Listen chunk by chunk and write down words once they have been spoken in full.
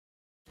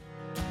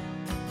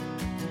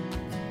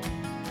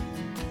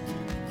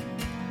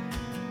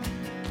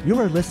You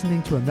are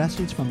listening to a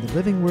message from the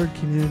Living Word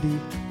community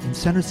in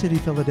Center City,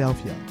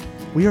 Philadelphia.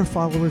 We are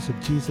followers of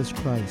Jesus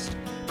Christ,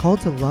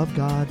 called to love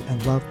God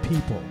and love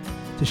people,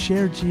 to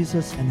share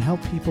Jesus and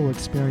help people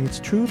experience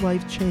true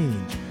life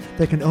change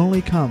that can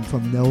only come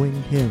from knowing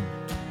Him.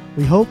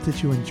 We hope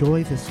that you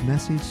enjoy this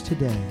message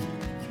today.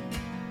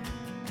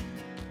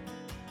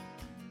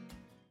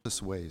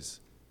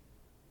 Ways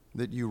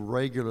that you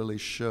regularly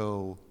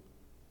show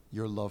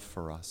your love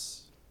for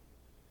us.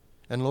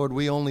 And Lord,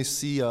 we only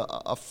see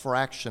a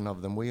fraction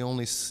of them. We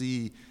only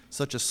see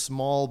such a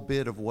small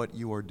bit of what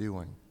you are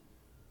doing.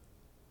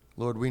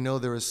 Lord, we know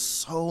there is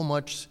so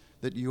much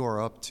that you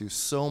are up to,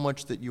 so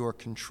much that you are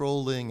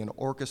controlling and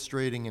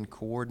orchestrating and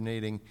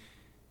coordinating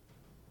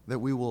that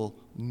we will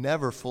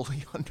never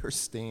fully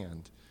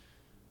understand.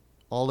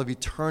 All of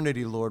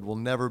eternity, Lord, will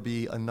never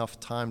be enough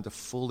time to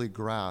fully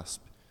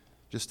grasp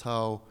just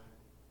how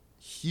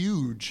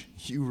huge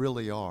you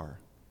really are.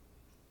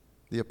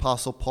 The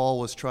Apostle Paul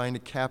was trying to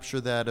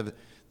capture that at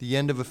the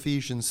end of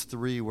Ephesians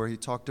 3, where he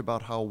talked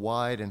about how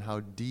wide and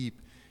how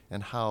deep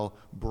and how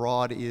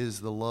broad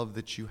is the love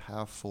that you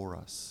have for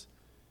us.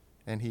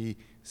 And he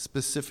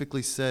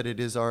specifically said it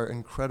is our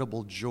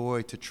incredible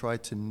joy to try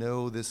to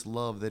know this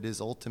love that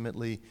is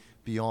ultimately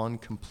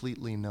beyond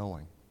completely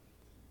knowing.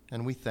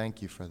 And we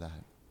thank you for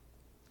that.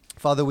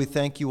 Father, we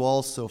thank you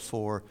also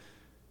for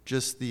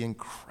just the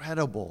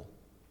incredible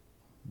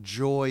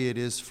joy it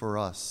is for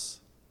us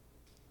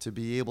to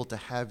be able to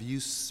have you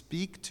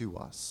speak to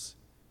us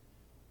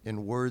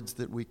in words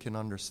that we can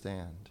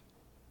understand.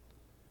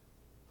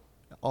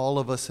 All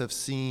of us have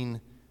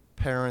seen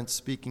parents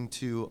speaking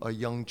to a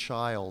young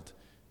child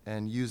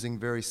and using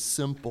very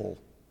simple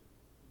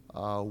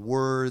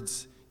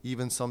words,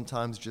 even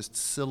sometimes just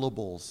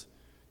syllables,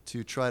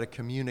 to try to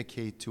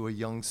communicate to a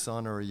young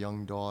son or a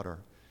young daughter.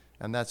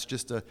 And that's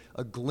just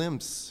a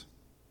glimpse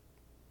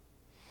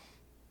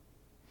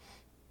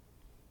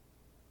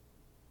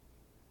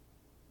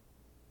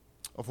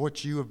of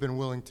what you have been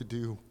willing to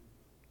do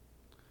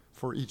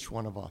for each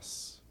one of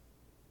us.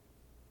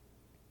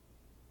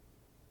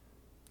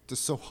 To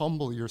so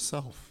humble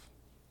yourself.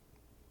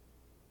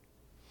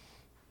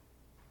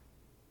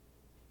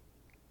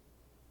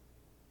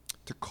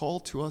 To call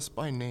to us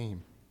by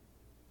name.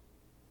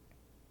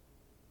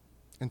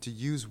 And to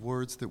use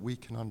words that we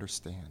can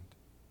understand.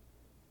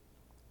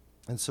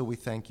 And so we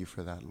thank you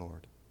for that,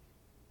 Lord.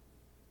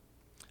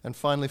 And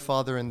finally,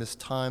 Father, in this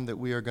time that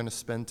we are going to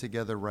spend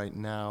together right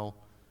now,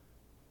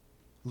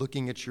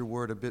 looking at your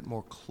word a bit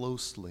more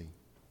closely,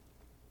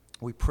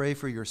 we pray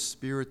for your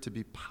Spirit to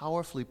be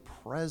powerfully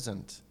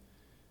present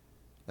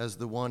as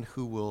the one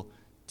who will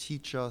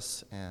teach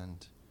us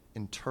and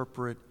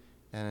interpret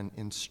and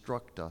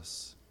instruct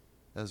us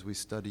as we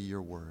study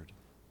your word.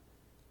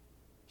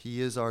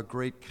 He is our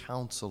great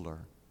counselor,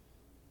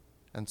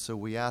 and so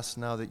we ask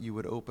now that you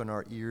would open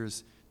our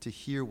ears to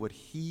hear what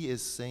he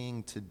is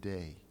saying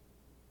today.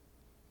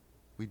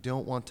 We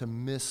don't want to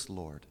miss,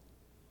 Lord,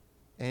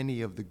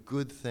 any of the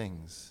good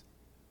things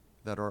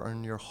that are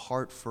in your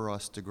heart for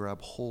us to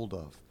grab hold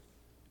of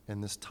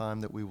in this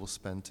time that we will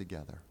spend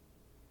together.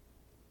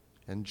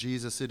 And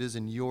Jesus, it is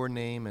in your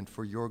name and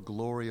for your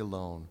glory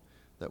alone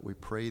that we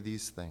pray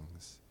these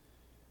things.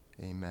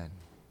 Amen.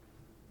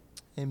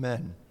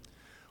 Amen.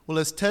 Well,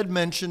 as Ted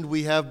mentioned,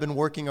 we have been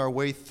working our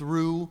way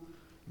through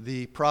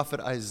the prophet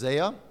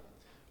Isaiah.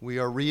 We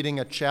are reading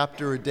a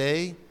chapter a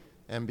day.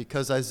 And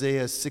because Isaiah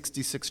has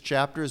 66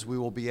 chapters, we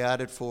will be at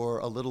it for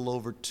a little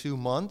over 2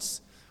 months.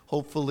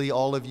 Hopefully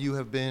all of you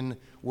have been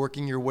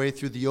working your way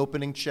through the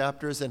opening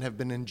chapters and have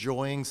been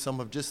enjoying some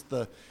of just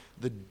the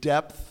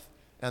depth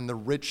and the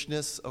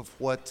richness of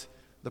what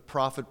the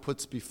prophet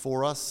puts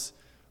before us.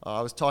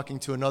 I was talking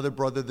to another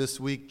brother this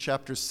week.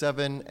 Chapters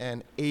 7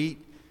 and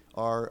 8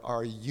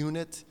 are a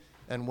unit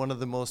and one of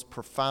the most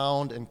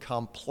profound and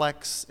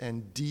complex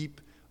and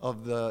deep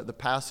of the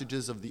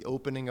passages of the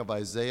opening of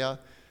Isaiah.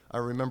 I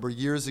remember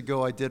years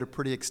ago I did a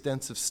pretty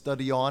extensive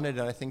study on it,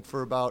 and I think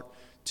for about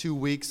 2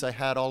 weeks I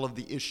had all of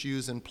the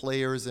issues and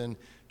players and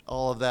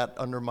all of that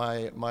under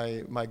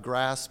my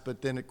grasp,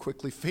 but then it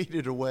quickly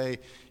faded away.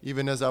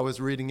 Even as I was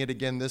reading it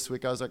again this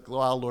week, I was like,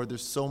 wow, Lord,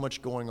 there's so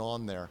much going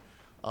on there.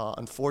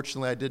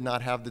 Unfortunately, I did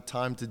not have the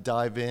time to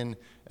dive in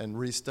and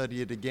restudy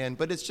it again,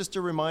 but it's just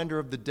a reminder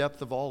of the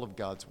depth of all of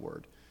God's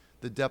Word,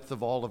 the depth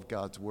of all of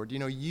God's Word. You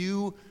know,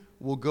 you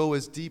will go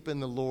as deep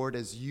in the Lord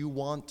as you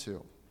want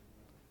to.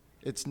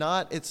 It's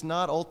not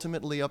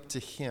ultimately up to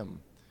him,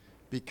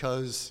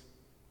 because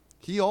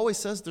he always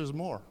says there's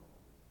more.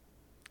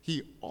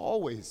 He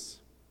always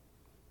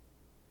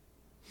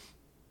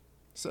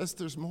says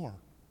there's more.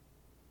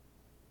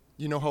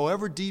 You know,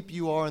 however deep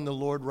you are in the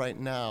Lord right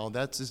now,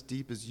 that's as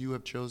deep as you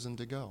have chosen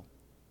to go.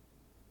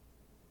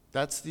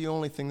 That's the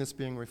only thing that's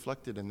being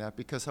reflected in that,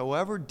 because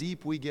however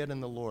deep we get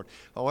in the Lord,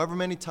 however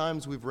many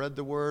times we've read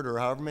the Word or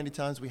however many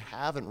times we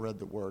haven't read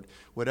the Word,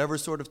 whatever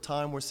sort of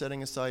time we're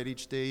setting aside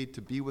each day to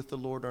be with the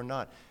Lord or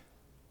not,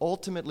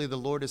 ultimately the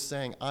Lord is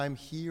saying, I'm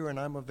here and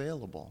I'm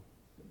available.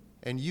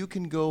 And you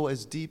can go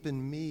as deep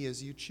in me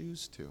as you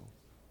choose to.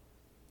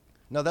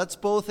 Now that's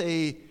both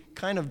a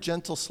kind of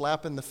gentle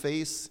slap in the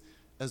face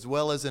as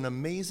well as an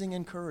amazing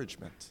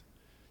encouragement.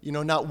 You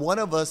know, not one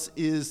of us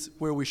is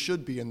where we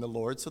should be in the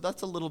Lord, so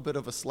that's a little bit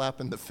of a slap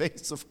in the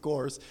face, of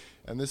course,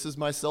 and this is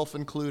myself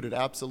included,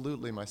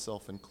 absolutely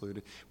myself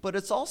included. But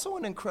it's also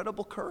an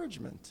incredible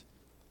encouragement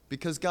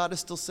because God is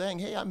still saying,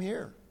 hey, I'm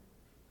here.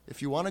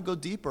 If you want to go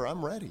deeper,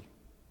 I'm ready.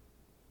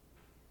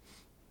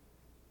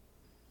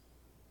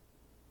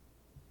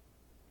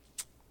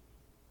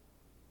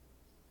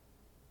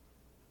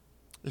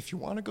 If you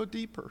want to go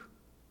deeper,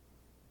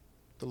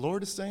 the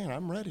Lord is saying,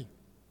 I'm ready.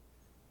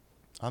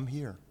 I'm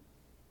here.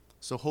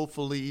 So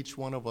hopefully each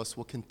one of us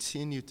will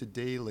continue to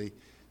daily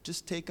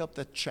just take up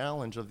that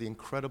challenge of the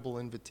incredible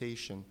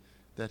invitation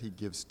that he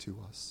gives to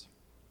us.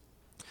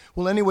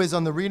 Well, anyways,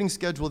 on the reading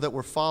schedule that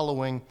we're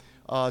following,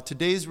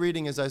 today's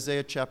reading is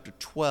Isaiah chapter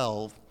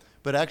 12,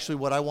 but actually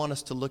what I want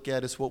us to look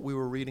at is what we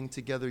were reading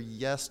together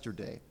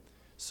yesterday.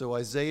 So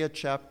Isaiah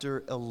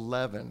chapter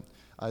 11.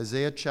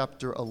 Isaiah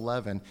chapter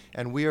 11,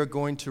 and we are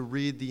going to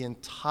read the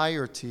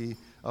entirety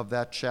of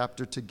that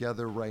chapter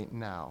together right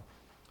now.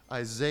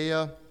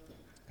 Isaiah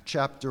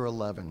chapter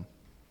 11.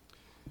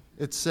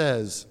 It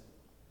says,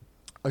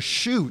 "A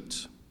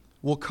shoot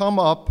will come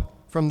up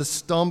from the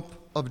stump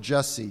of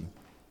Jesse.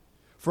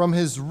 From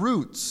his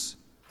roots,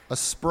 a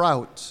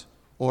sprout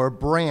or a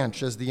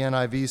branch, as the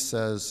NIV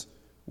says,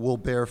 will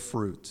bear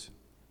fruit.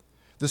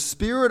 The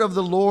Spirit of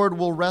the Lord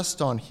will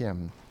rest on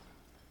him,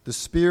 the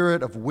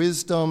Spirit of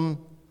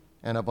wisdom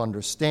and of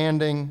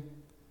understanding,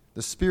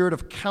 the Spirit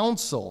of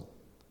counsel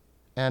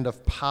and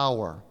of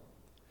power,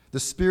 the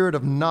Spirit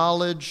of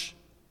knowledge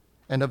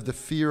and of the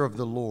fear of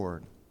the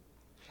Lord.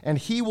 And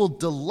he will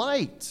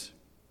delight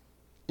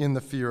in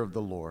the fear of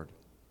the Lord.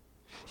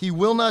 He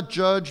will not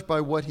judge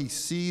by what he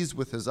sees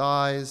with his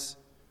eyes,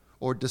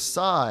 or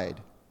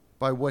decide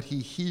by what he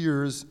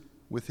hears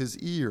with his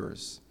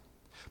ears.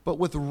 But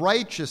with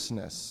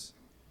righteousness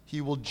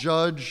he will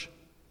judge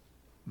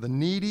the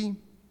needy.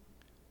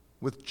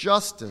 With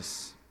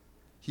justice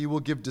he will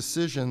give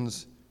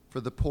decisions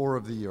for the poor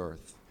of the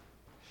earth.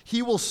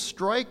 He will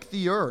strike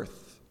the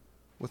earth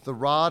with the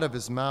rod of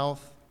his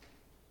mouth.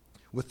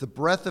 With the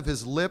breath of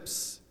his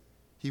lips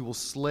he will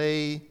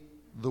slay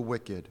the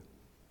wicked.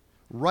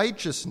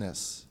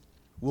 Righteousness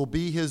will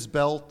be his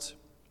belt,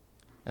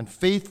 and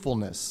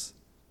faithfulness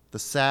the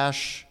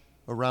sash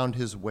around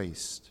his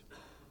waist.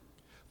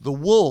 The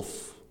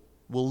wolf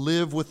will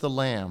live with the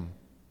lamb.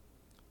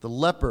 The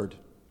leopard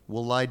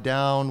will lie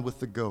down with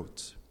the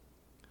goat.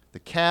 The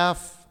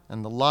calf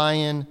and the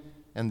lion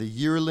and the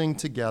yearling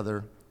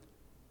together,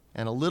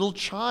 and a little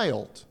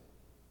child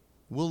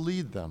will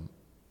lead them.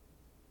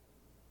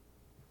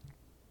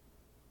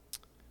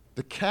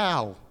 The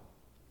cow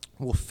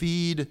will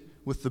feed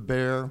with the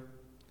bear.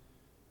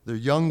 Their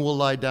young will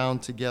lie down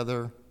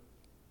together,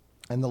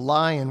 and the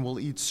lion will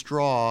eat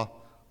straw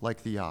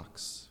like the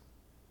ox.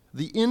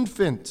 The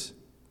infant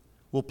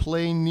will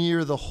play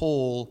near the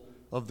hole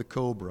of the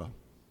cobra,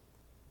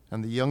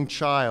 and the young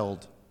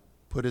child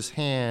put his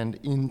hand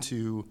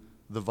into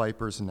the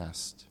viper's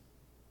nest.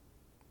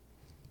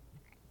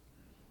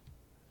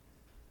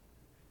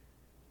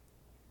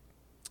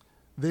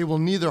 They will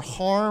neither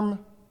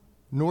harm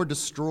nor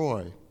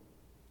destroy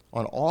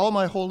on all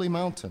my holy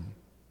mountain,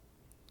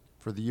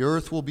 for the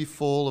earth will be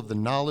full of the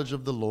knowledge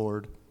of the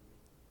Lord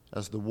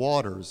as the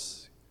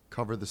waters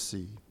cover the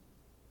sea.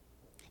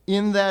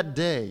 In that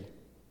day,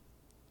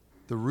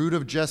 the root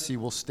of Jesse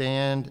will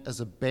stand as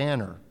a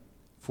banner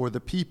for the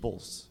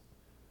peoples.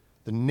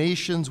 The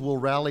nations will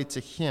rally to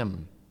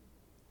him,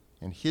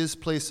 and his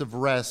place of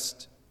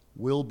rest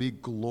will be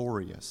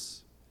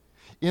glorious.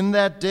 In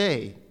that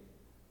day,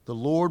 the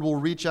Lord will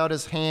reach out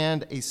his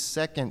hand a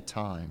second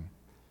time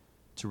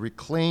to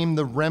reclaim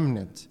the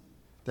remnant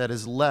that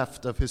is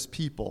left of his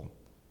people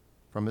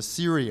from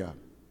Assyria,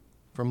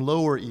 from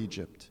Lower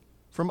Egypt,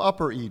 from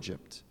Upper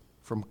Egypt,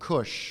 from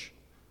Cush,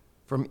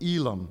 from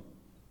Elam,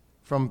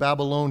 from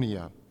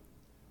Babylonia,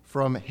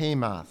 from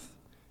Hamath,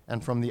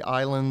 and from the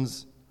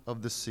islands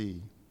of the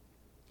sea.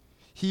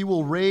 He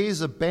will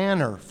raise a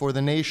banner for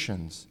the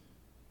nations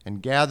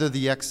and gather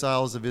the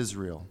exiles of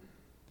Israel.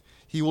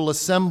 He will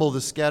assemble the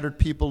scattered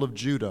people of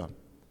Judah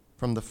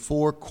from the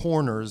four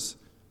corners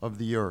of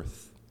the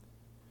earth.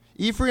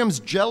 Ephraim's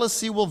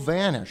jealousy will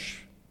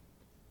vanish,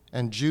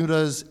 and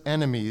Judah's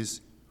enemies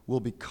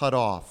will be cut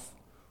off,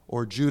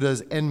 or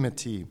Judah's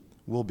enmity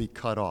will be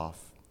cut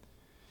off.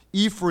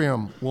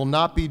 Ephraim will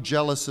not be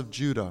jealous of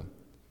Judah,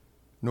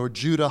 nor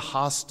Judah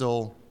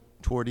hostile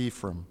toward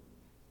Ephraim.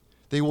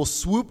 They will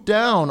swoop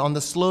down on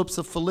the slopes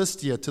of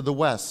Philistia to the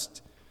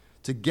west.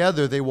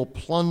 Together they will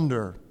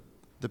plunder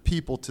the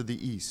people to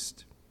the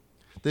east.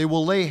 They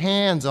will lay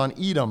hands on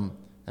Edom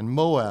and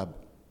Moab,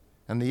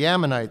 and the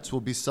Ammonites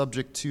will be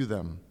subject to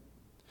them.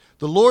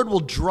 The Lord will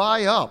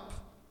dry up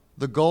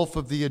the gulf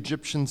of the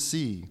Egyptian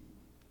sea.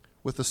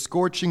 With a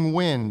scorching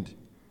wind,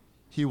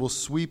 he will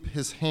sweep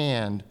his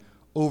hand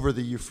over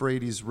the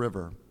Euphrates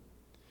River.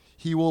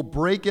 He will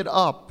break it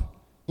up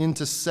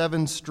into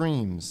 7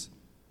 streams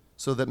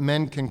so that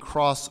men can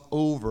cross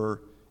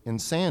over in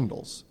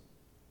sandals.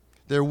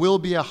 There will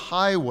be a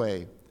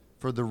highway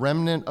for the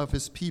remnant of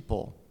his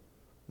people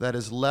that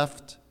is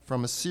left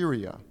from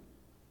Assyria,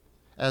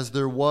 as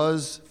there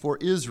was for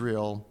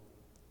Israel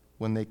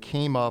when they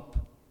came up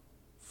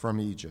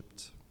from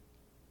Egypt.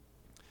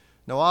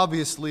 Now,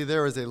 obviously,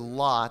 there is a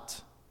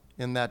lot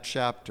in that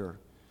chapter,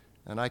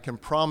 and I can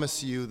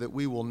promise you that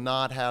we will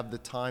not have the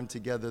time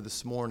together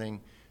this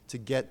morning to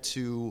get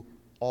to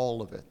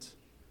all of it.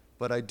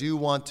 But I do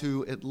want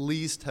to at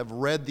least have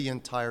read the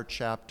entire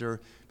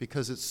chapter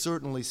because it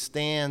certainly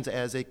stands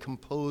as a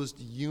composed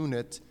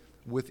unit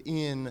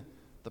within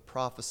the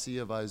prophecy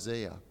of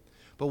Isaiah.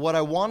 But what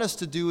I want us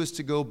to do is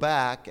to go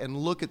back and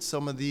look at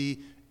some of the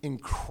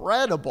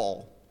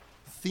incredible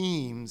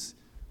themes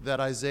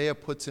that Isaiah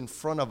puts in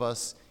front of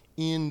us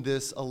in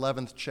this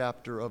 11th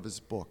chapter of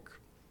his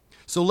book.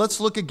 So let's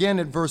look again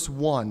at verse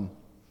 1.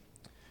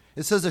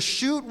 It says, "A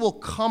shoot will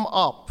come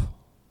up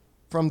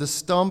from the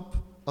stump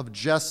of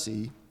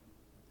Jesse,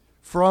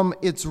 from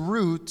its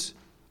root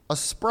a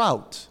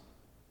sprout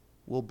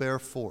will bear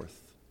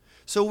forth."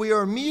 So we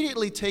are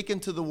immediately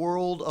taken to the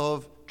world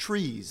of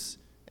trees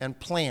and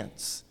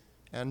plants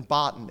and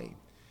botany.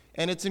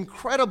 And it's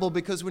incredible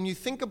because when you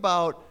think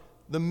about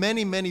the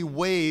many, many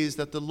ways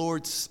that the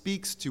Lord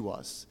speaks to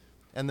us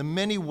and the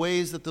many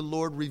ways that the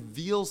Lord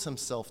reveals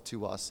himself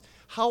to us,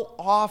 how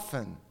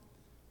often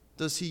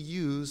does he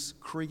use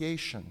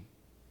creation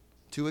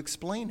to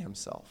explain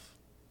himself?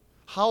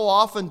 How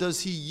often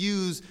does he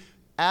use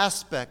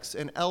aspects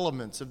and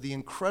elements of the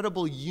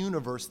incredible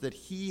universe that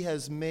he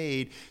has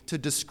made to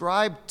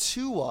describe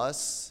to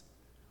us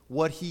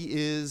what he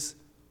is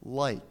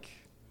like?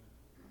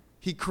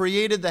 He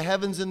created the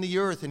heavens and the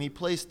earth, and he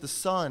placed the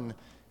sun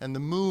and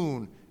the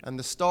moon and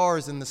the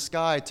stars in the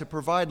sky to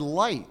provide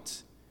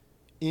light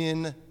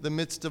in the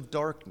midst of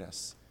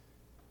darkness.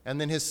 And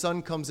then his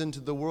son comes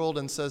into the world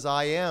and says,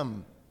 "I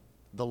am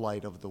the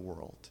light of the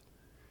world."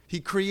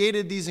 He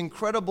created these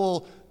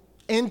incredible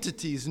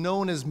entities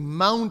known as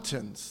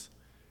mountains,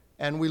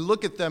 and we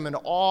look at them in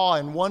awe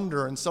and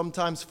wonder and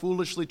sometimes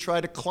foolishly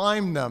try to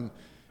climb them,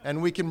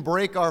 and we can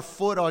break our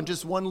foot on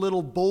just one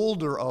little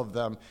boulder of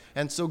them.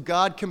 And so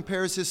God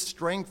compares his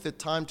strength at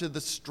times to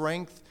the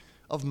strength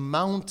of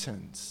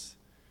mountains.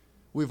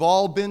 We've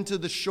all been to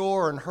the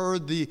shore and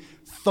heard the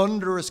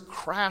thunderous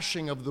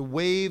crashing of the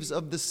waves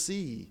of the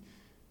sea.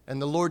 And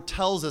the Lord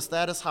tells us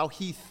that is how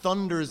he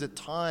thunders at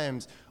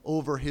times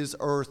over his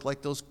earth,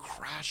 like those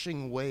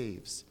crashing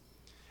waves.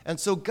 And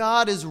so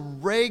God is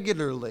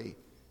regularly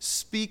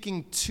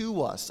speaking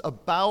to us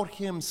about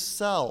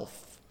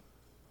himself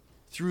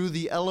through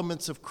the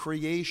elements of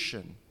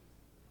creation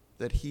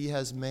that he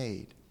has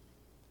made.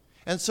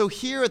 And so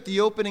here at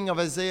the opening of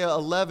Isaiah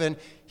 11,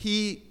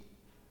 he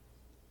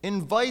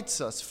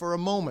invites us for a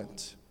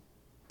moment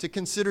to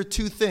consider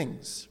two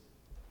things: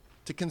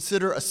 to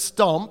consider a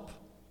stump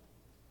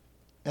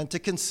and to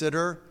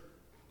consider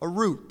a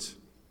root.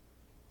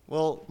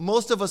 Well,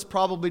 most of us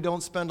probably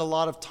don't spend a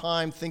lot of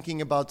time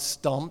thinking about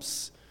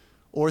stumps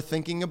or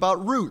thinking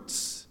about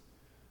roots.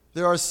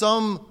 There are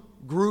some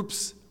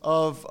groups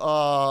of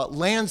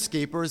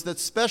landscapers that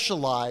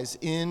specialize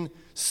in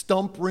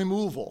stump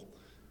removal.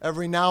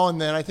 Every now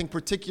and then, I think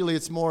particularly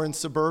it's more in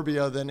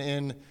suburbia than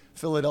in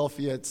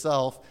Philadelphia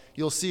itself,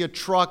 you'll see a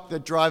truck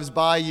that drives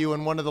by you,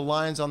 and one of the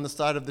lines on the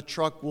side of the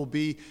truck will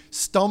be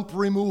stump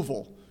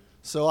removal.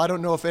 So I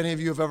don't know if any of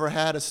you have ever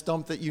had a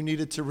stump that you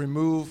needed to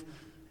remove.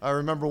 I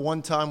remember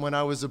one time when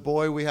I was a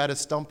boy, we had a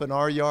stump in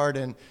our yard,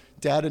 and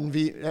Dad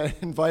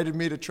invited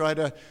me to try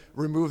to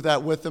remove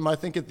that with him. I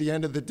think at the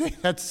end of the day,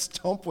 that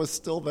stump was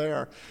still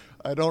there.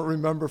 I don't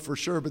remember for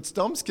sure, but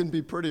stumps can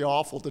be pretty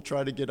awful to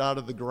try to get out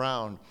of the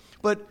ground.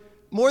 But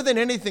more than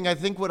anything, I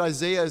think what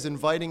Isaiah is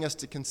inviting us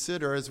to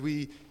consider as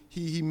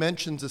he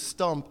mentions a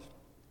stump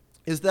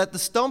is that the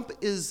stump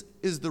is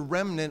the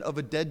remnant of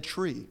a dead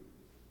tree.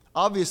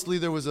 Obviously,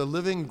 there was a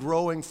living,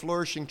 growing,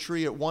 flourishing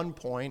tree at one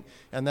point,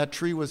 and that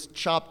tree was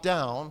chopped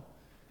down,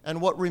 and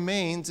what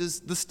remains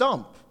is the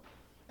stump.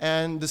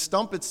 And the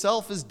stump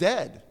itself is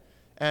dead.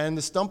 And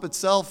the stump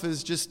itself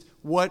is just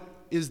what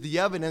is the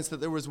evidence that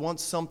there was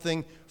once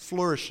something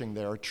flourishing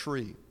there, a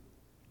tree.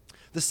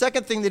 The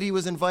second thing that he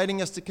was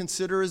inviting us to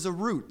consider is a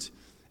root.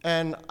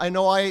 And I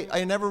know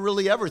I never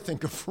really ever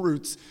think of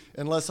roots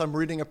unless I'm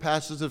reading a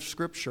passage of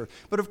Scripture.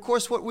 But of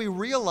course, what we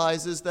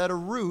realize is that a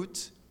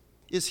root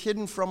is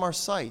hidden from our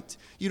sight.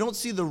 You don't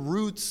see the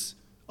roots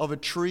of a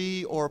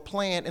tree or a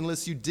plant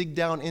unless you dig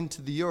down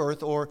into the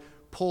earth or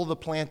pull the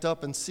plant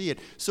up and see it.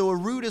 So a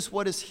root is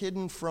what is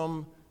hidden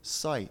from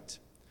sight.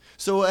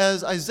 So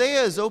as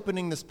Isaiah is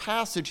opening this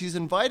passage, he's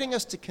inviting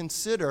us to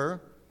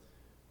consider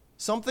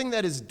something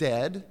that is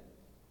dead,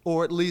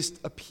 or at least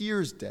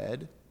appears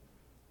dead,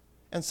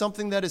 and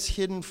something that is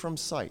hidden from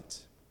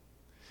sight.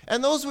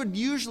 And those would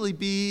usually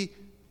be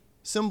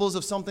symbols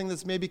of something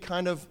that's maybe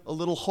kind of a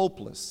little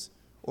hopeless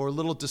or a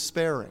little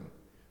despairing,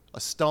 a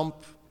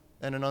stump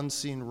and an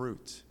unseen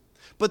root.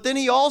 But then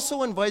he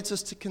also invites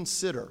us to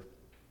consider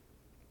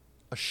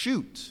a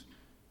shoot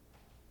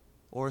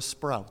or a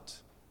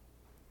sprout,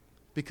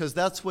 because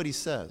that's what he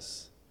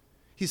says.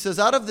 He says,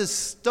 out of this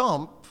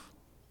stump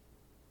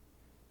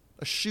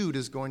a shoot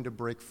is going to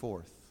break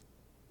forth.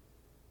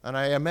 And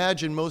I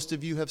imagine most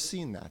of you have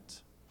seen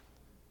that,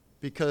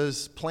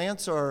 because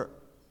plants are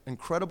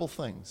incredible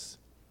things.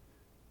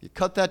 You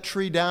cut that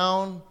tree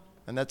down,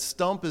 and that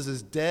stump is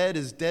as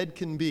dead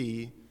can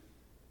be,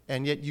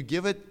 and yet you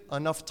give it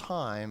enough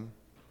time,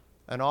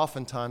 and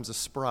oftentimes a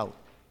sprout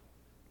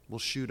will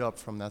shoot up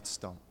from that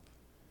stump.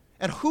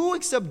 And who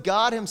except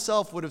God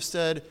himself would have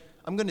said,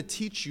 I'm going to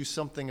teach you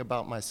something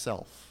about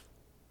myself?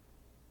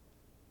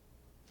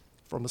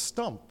 From a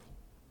stump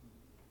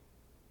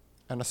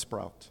and a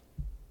sprout.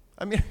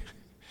 I mean,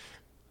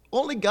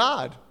 only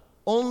God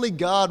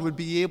would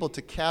be able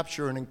to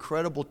capture an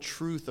incredible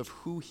truth of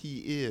who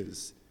he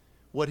is,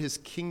 what his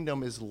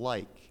kingdom is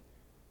like,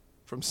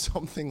 from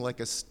something like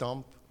a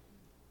stump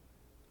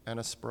and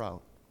a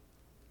sprout.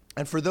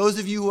 And for those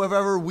of you who have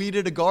ever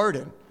weeded a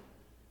garden,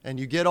 and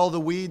you get all the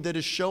weed that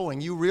is showing,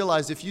 you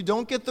realize if you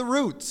don't get the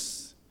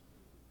roots,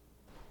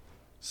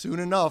 soon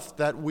enough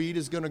that weed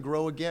is going to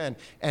grow again.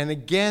 And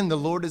again, the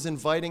Lord is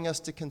inviting us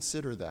to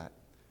consider that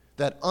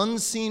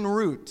unseen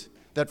root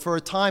that for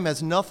a time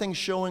has nothing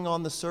showing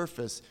on the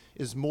surface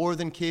is more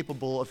than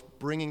capable of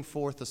bringing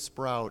forth a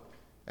sprout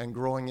and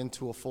growing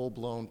into a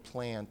full-blown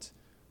plant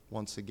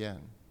once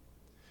again.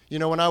 You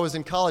know, when I was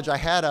in college, I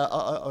had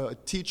a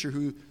teacher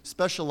who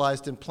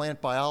specialized in plant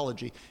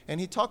biology,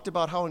 and he talked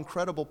about how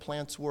incredible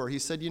plants were. He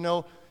said, you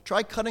know,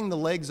 try cutting the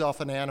legs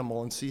off an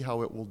animal and see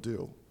how it will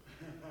do.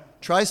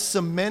 Try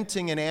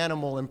cementing an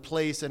animal in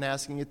place and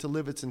asking it to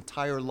live its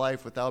entire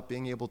life without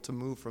being able to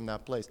move from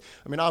that place.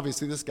 I mean,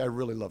 obviously, this guy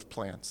really loved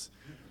plants.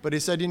 But he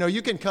said, you know,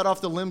 you can cut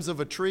off the limbs of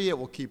a tree, it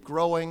will keep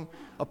growing.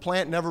 A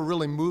plant never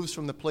really moves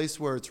from the place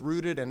where it's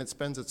rooted, and it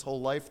spends its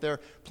whole life there.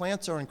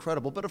 Plants are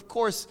incredible. But of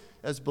course,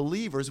 as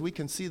believers, we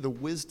can see the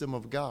wisdom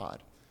of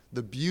God,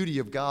 the beauty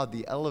of God,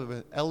 the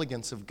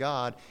elegance of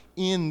God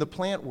in the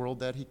plant world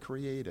that he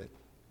created.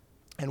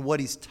 And what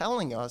he's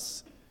telling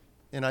us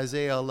in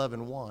Isaiah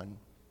 11:1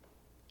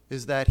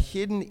 is that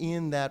hidden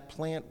in that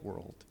plant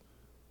world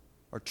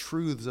are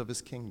truths of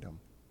his kingdom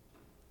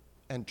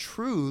and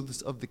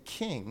truths of the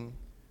king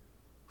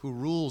who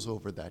rules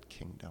over that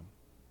kingdom.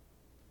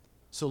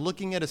 So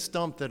looking at a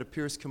stump that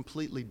appears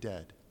completely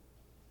dead,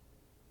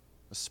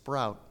 a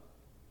sprout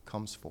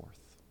comes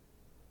forth.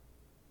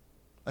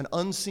 An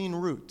unseen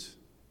root,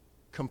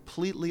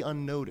 completely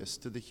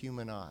unnoticed to the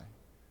human eye.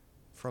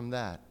 From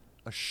that,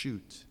 a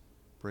shoot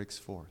breaks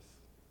forth.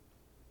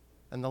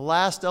 And the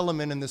last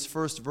element in this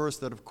first verse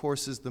that, of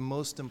course, is the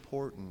most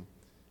important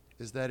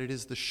is that it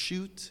is the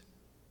shoot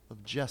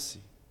of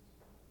Jesse.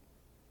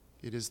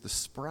 It is the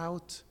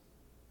sprout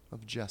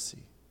of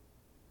Jesse.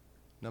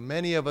 Now,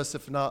 many of us,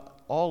 if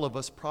not all of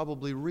us,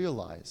 probably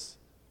realize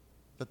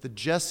that the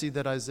Jesse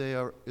that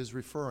Isaiah is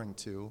referring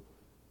to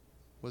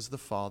was the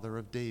father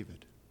of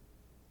David.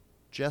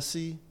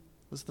 Jesse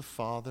was the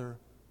father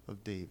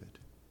of David.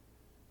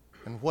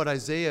 And what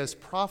Isaiah is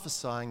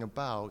prophesying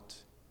about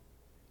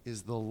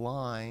is the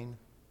line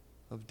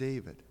of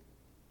David.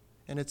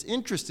 And it's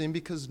interesting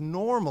because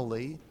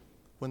normally,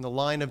 when the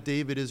line of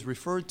David is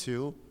referred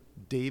to,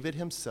 David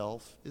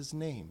himself is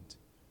named.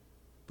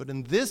 But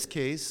in this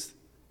case,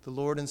 the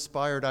Lord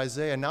inspired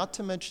Isaiah not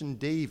to mention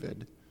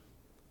David,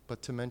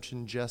 but to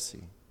mention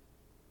Jesse,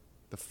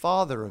 the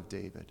father of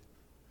David.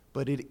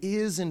 But it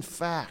is, in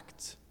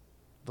fact,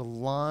 the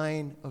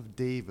line of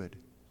David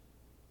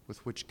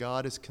with which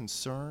God is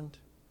concerned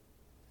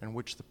and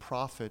which the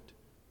prophet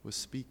was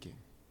speaking.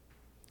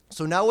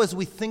 So now as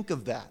we think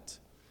of that,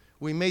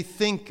 we may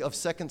think of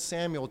 2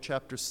 Samuel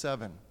chapter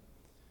 7,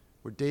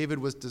 where David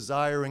was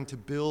desiring to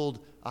build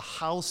a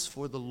house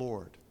for the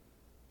Lord.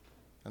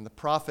 And the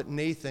prophet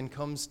Nathan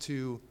comes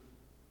to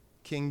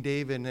King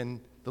David, and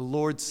the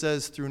Lord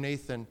says through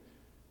Nathan,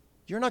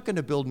 "You're not going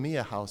to build me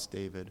a house,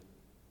 David.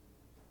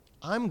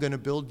 I'm going to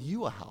build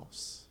you a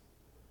house.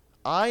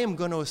 I am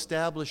going to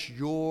establish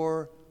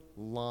your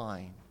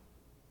line.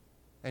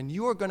 And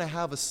you are going to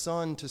have a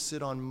son to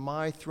sit on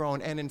my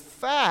throne. And in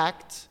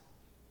fact,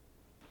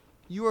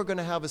 you are going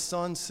to have a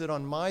son sit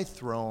on my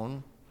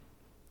throne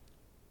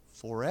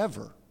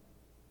forever."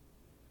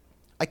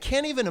 I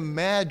can't even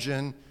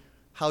imagine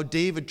how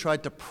David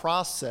tried to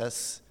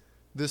process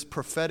this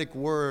prophetic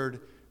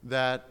word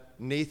that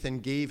Nathan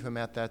gave him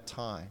at that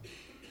time.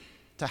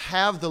 To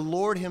have the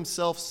Lord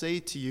himself say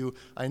to you,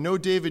 "I know,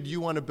 David, you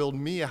want to build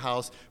me a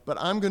house, but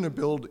I'm going to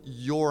build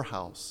your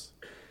house.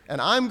 And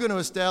I'm going to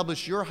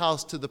establish your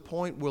house to the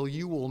point where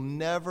you will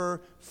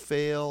never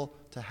fail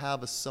to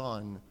have a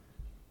son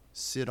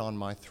sit on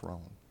my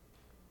throne."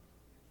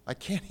 I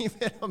can't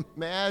even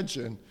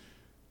imagine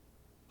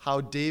how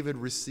David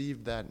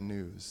received that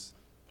news.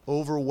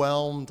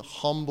 Overwhelmed,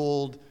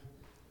 humbled,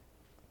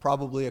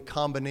 probably a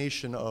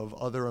combination of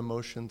other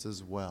emotions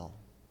as well.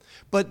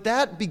 But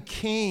that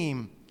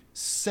became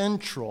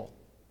central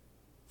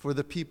for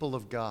the people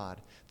of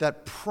God,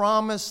 that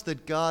promise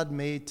that God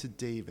made to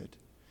David.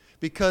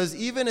 Because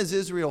even as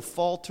Israel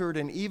faltered,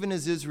 and even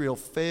as Israel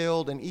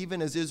failed, and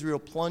even as Israel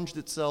plunged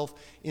itself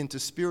into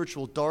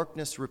spiritual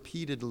darkness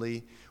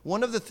repeatedly,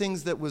 one of the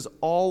things that was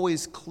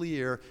always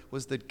clear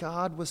was that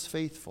God was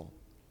faithful.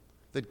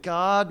 that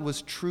God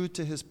was true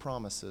to his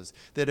promises,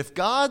 that if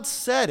God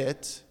said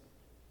it,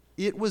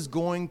 it was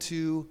going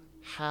to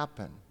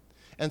happen.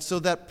 And so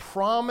that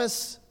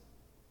promise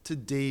to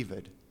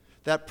David,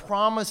 that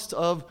promise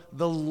of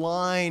the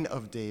line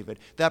of David,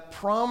 that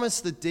promise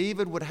that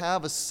David would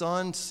have a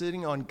son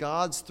sitting on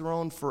God's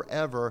throne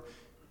forever,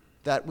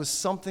 that was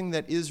something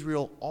that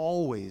Israel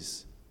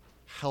always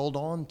held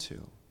on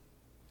to.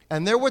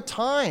 And there were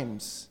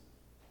times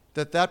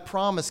that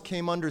promise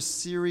came under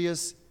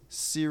serious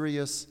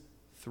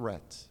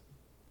threat.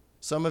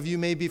 Some of you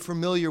may be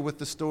familiar with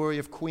the story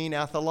of Queen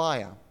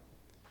Athaliah,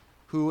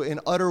 who in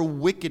utter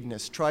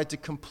wickedness tried to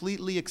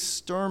completely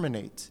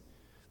exterminate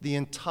the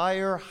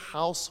entire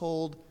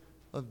household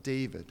of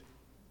David.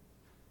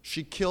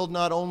 She killed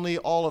not only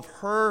all of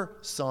her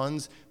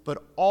sons,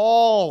 but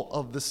all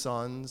of the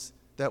sons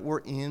that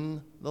were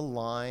in the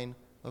line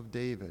of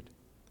David,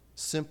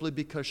 simply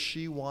because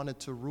she wanted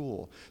to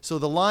rule. So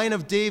the line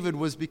of David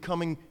was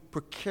becoming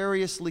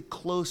precariously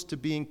close to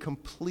being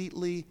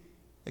completely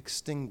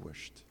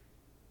extinguished.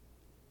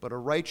 But a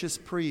righteous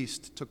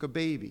priest took a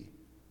baby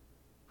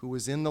who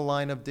was in the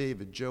line of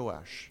David,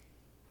 Joash,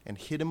 and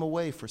hid him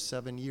away for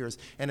 7 years.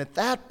 And at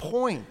that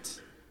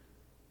point,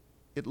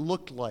 it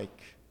looked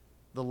like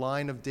the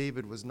line of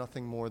David was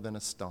nothing more than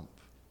a stump.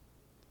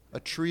 A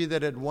tree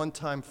that had one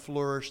time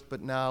flourished,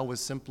 but now was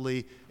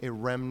simply a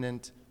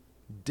remnant,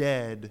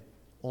 dead,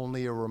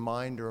 only a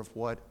reminder of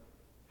what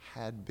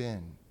had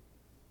been.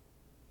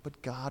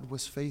 But God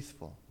was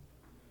faithful.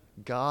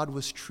 God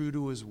was true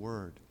to his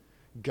word.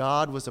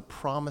 God was a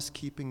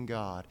promise-keeping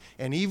God.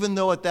 And even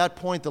though at that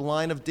point the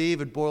line of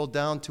David boiled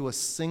down to a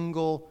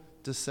single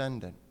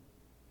descendant,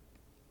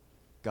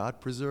 God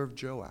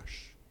preserved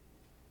Joash.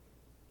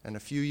 And a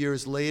few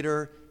years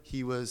later,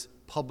 he was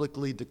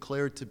publicly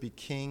declared to be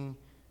king,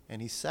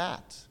 and he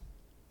sat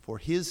for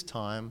his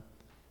time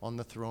on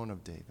the throne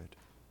of David.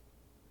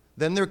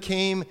 Then there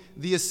came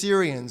the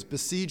Assyrians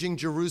besieging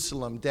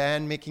Jerusalem.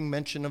 Dan making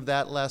mention of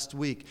that last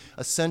week.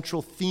 A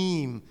central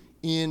theme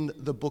in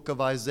the book of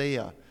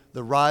Isaiah.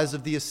 The rise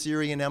of the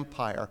Assyrian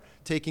Empire,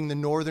 taking the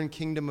northern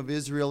kingdom of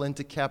Israel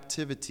into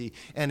captivity,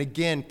 and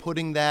again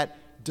putting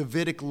that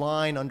Davidic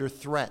line under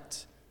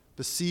threat,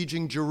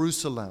 besieging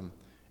Jerusalem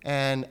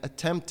and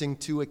attempting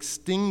to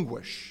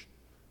extinguish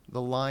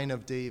the line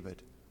of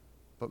David.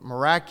 But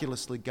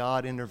miraculously,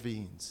 God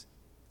intervenes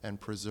and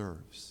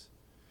preserves.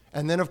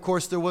 And then, of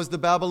course, there was the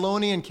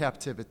Babylonian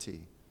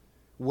captivity,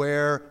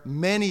 where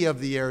many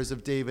of the heirs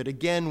of David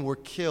again were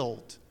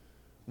killed.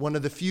 One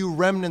of the few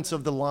remnants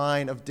of the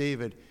line of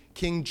David,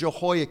 King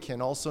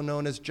Jehoiakim, also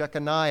known as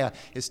Jeconiah,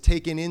 is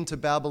taken into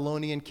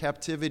Babylonian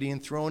captivity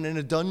and thrown in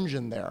a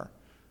dungeon there.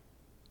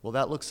 Well,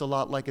 that looks a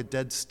lot like a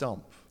dead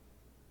stump.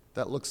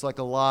 That looks like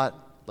a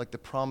lot like the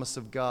promise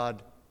of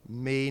God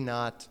may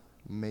not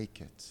make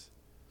it.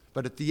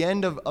 But at the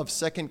end of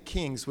 2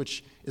 Kings,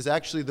 which is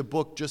actually the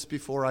book just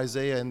before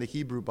Isaiah in the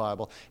Hebrew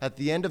Bible, at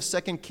the end of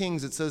 2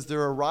 Kings it says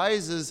there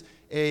arises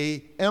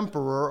a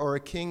emperor or a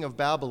king of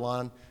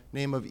Babylon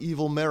named of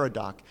Evil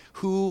Merodach,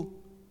 who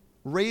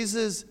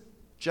raises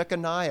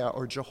Jeconiah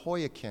or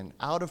Jehoiakim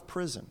out of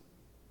prison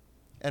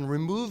and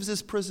removes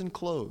his prison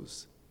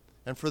clothes,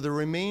 and for the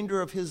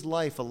remainder of his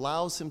life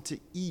allows him to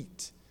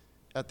eat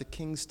at the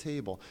king's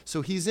table.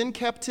 So he's in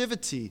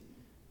captivity,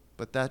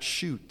 but that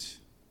shoot,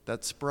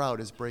 that sprout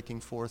is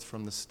breaking forth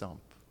from the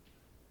stump.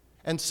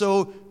 And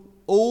so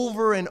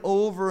over and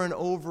over and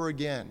over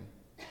again,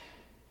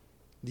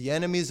 the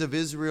enemies of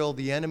Israel,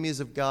 the enemies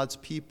of God's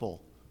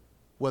people,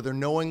 whether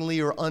knowingly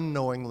or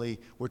unknowingly,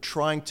 were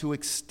trying to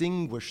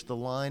extinguish the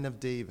line of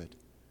David.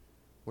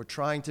 We're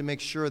trying to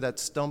make sure that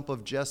stump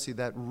of Jesse,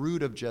 that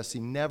root of Jesse,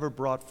 never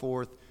brought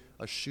forth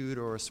a shoot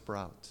or a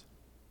sprout.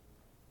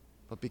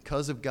 But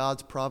because of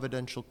God's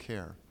providential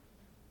care,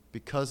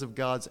 because of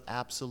God's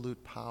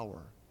absolute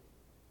power,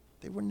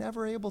 they were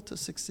never able to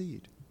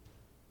succeed.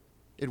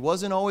 It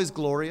wasn't always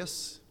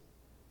glorious.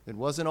 It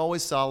wasn't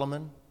always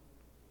Solomon.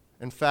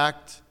 In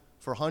fact,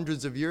 for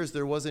hundreds of years,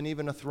 there wasn't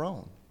even a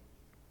throne.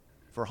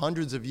 For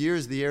hundreds of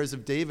years, the heirs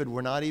of David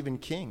were not even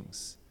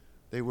kings.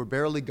 They were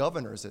barely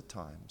governors at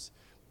times.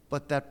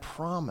 But that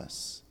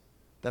promise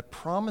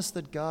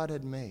that God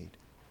had made,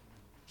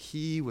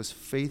 he was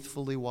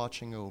faithfully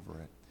watching over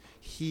it.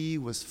 He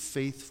was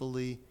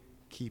faithfully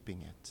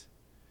keeping it.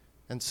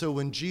 And so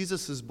when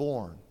Jesus is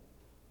born,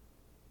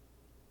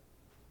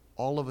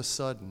 all of a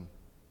sudden,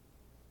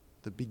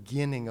 the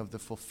beginning of the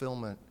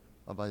fulfillment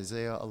of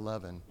Isaiah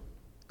 11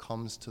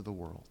 comes to the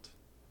world.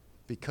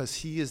 Because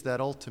he is that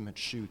ultimate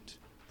shoot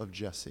of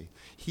Jesse.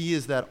 He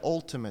is that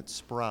ultimate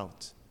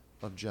sprout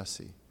of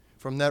Jesse.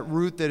 From that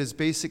root that is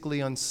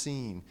basically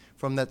unseen,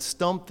 from that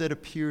stump that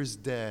appears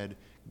dead,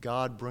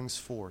 God brings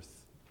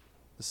forth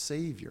the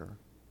Savior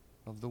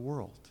of the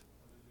world.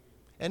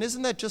 And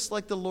isn't that just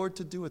like the Lord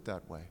to do it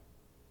that way?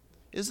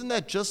 Isn't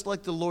that just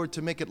like the Lord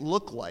to make it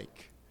look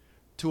like,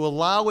 to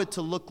allow it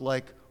to look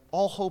like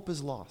all hope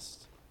is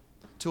lost?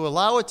 To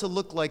allow it to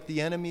look like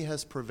the enemy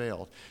has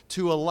prevailed?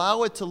 To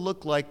allow it to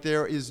look like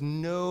there is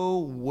no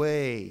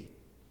way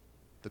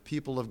the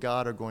people of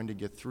God are going to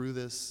get through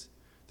this?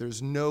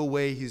 There's no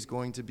way he's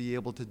going to be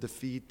able to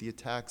defeat the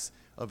attacks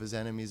of his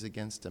enemies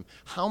against him.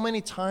 How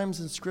many times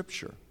in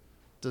Scripture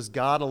does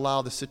God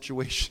allow the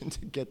situation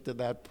to get to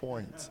that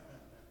point?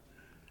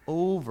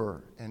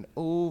 Over and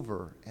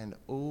over and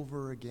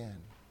over again.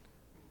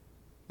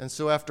 And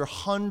so after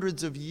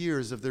hundreds of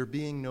years of there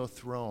being no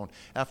throne,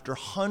 after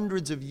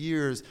hundreds of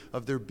years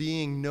of there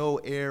being no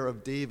heir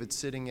of David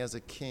sitting as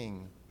a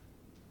king,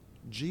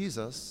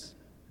 Jesus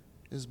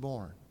is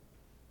born.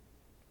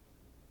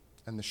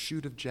 And the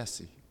shoot of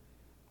Jesse.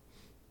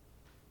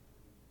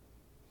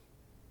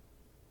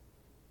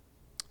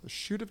 The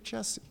shoot of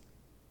Jesse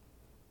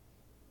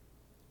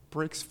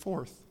breaks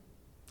forth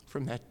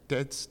from that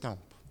dead stump.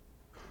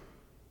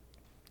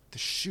 The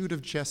shoot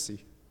of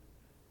Jesse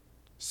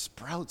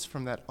sprouts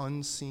from that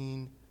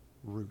unseen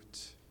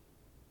root.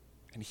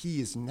 And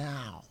he is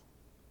now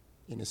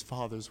in his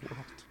Father's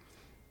world.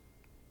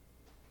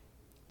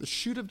 The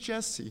shoot of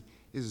Jesse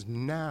is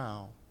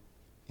now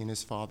in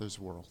his Father's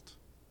world.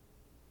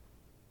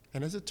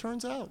 And as it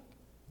turns out,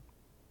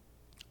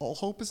 all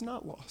hope is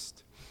not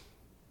lost.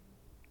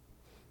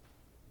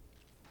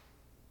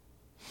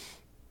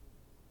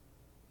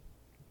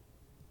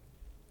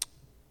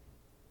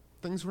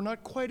 Things were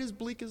not quite as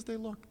bleak as they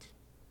looked.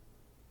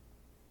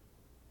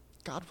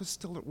 God was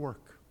still at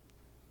work.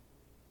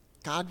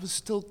 God was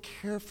still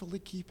carefully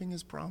keeping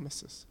his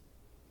promises.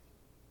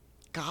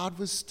 God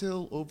was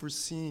still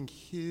overseeing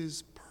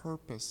his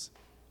purpose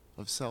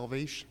of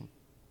salvation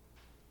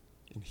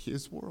in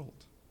his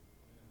world.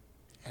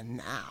 And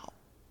now,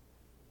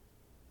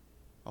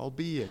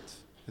 albeit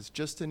as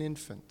just an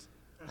infant,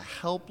 a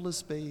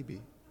helpless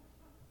baby,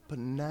 but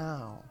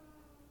now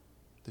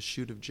the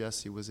shoot of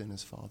Jesse was in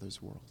his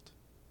Father's world.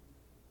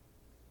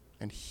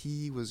 And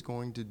he was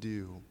going to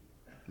do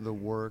the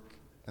work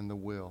and the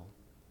will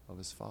of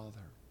his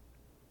Father.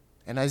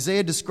 And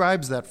Isaiah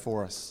describes that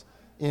for us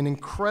in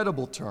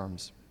incredible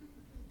terms.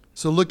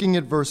 So looking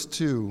at verse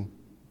 2,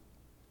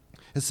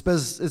 it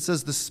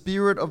says, the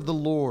Spirit of the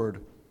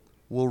Lord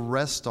will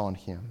rest on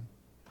him,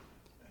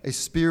 a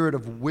spirit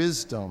of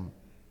wisdom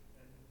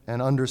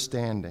and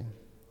understanding,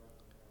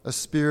 a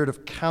spirit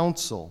of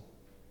counsel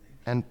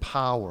and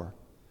power,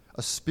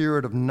 a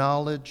spirit of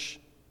knowledge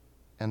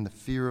and the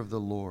fear of the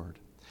Lord.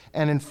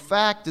 And in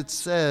fact, it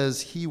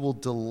says he will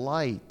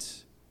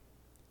delight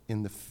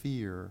in the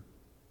fear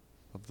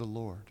of the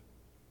Lord.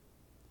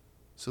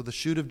 So the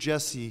shoot of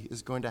Jesse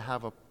is going to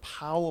have a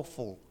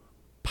powerful,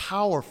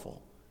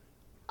 powerful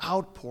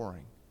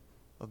outpouring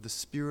of the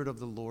Spirit of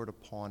the Lord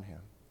upon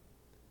him.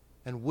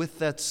 And with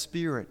that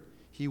Spirit,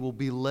 he will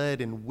be led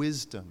in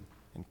wisdom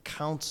and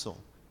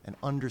counsel and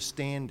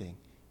understanding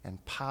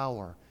and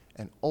power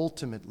and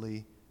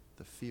ultimately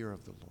the fear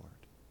of the Lord.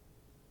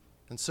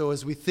 And so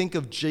as we think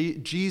of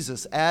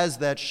Jesus as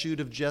that shoot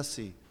of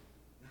Jesse,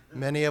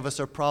 many of us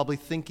are probably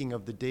thinking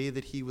of the day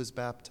that he was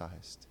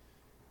baptized.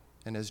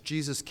 And as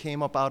Jesus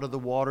came up out of the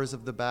waters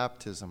of the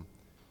baptism,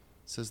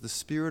 it says the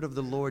Spirit of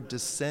the Lord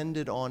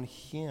descended on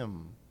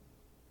him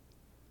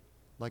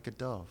like a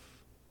dove.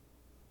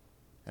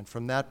 And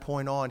from that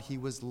point on, he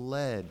was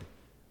led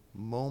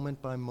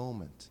moment by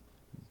moment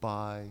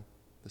by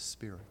the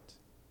Spirit.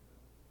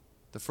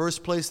 The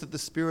first place that the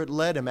Spirit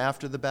led him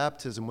after the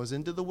baptism was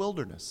into the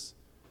wilderness,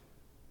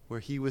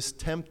 where he was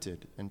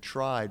tempted and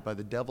tried by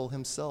the devil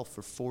himself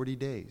for 40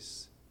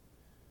 days.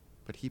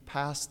 But he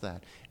passed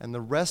that. And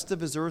the rest of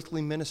his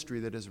earthly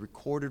ministry that is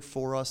recorded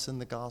for us in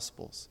the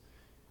Gospels,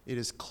 it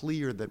is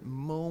clear that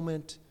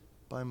moment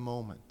by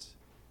moment,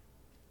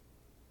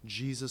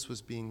 Jesus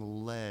was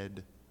being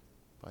led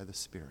by the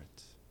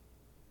Spirit.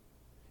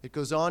 It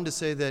goes on to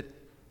say that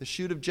the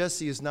shoot of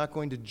Jesse is not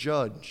going to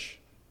judge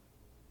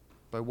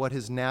by what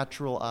his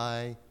natural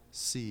eye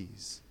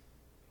sees.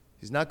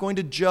 He's not going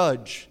to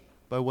judge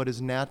by what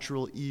his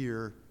natural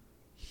ear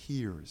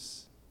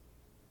hears.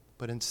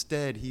 But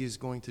instead, he is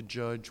going to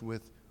judge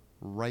with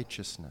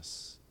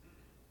righteousness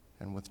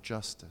and with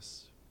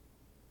justice.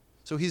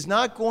 So he's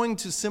not going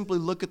to simply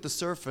look at the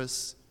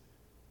surface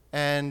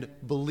and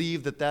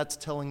believe that that's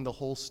telling the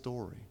whole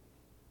story.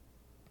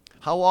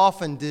 How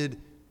often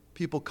did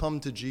people come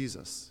to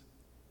Jesus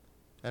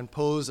and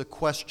pose a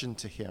question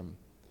to him?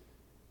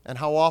 And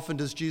how often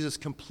does Jesus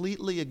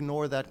completely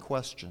ignore that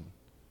question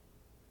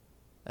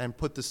and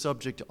put the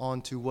subject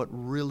onto what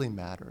really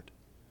mattered,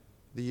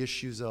 the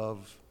issues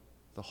of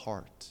the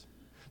heart?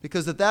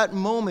 Because at that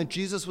moment,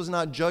 Jesus was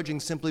not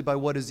judging simply by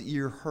what his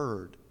ear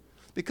heard.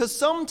 Because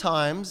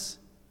sometimes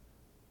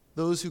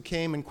those who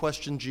came and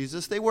questioned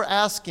Jesus, they were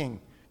asking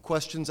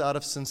questions out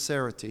of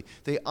sincerity.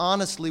 They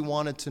honestly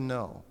wanted to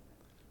know.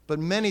 But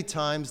many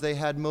times they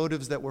had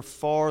motives that were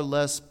far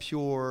less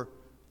pure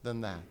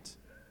than that.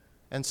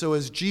 And so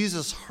as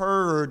Jesus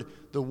heard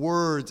the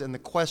words and the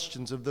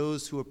questions of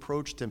those who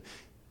approached him,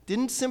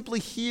 didn't simply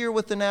hear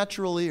with the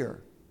natural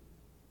ear.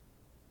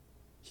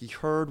 He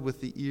heard with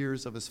the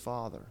ears of his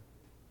Father,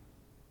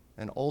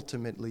 and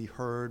ultimately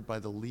heard by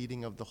the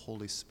leading of the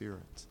Holy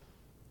Spirit.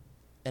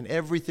 And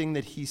everything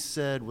that he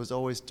said was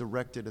always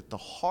directed at the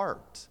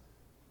heart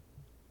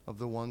of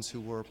the ones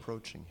who were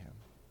approaching him.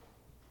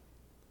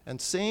 And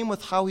same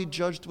with how he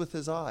judged with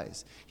his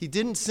eyes. He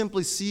didn't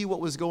simply see what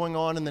was going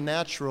on in the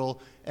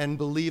natural and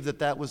believe that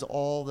that was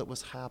all that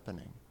was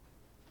happening.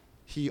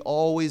 He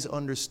always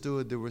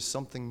understood there was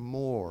something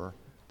more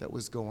that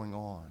was going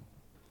on.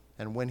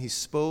 And when he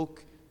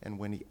spoke and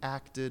when he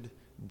acted,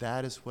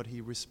 that is what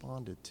he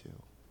responded to.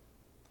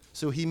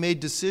 So he made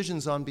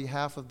decisions on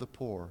behalf of the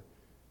poor.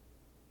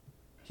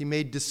 He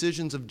made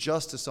decisions of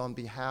justice on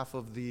behalf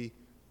of the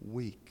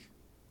weak.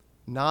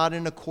 Not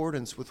in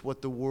accordance with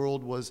what the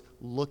world was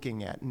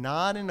looking at.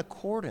 Not in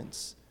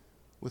accordance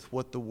with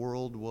what the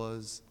world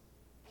was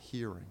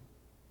hearing.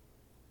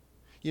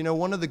 You know,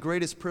 one of the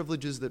greatest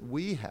privileges that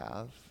we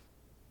have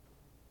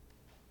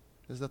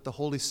is that the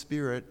Holy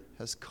Spirit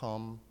has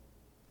come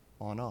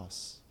on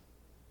us.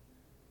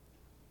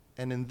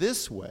 And in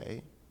this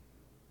way,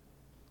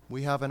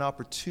 we have an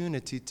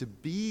opportunity to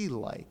be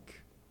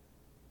like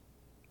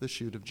the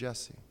shoot of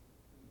Jesse.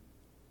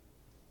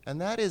 And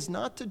that is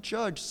not to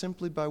judge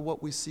simply by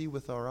what we see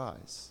with our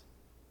eyes.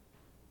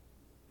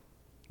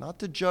 Not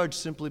to judge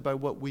simply by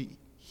what we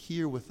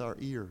hear with our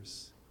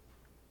ears.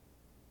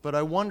 But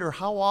I wonder,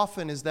 how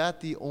often is that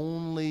the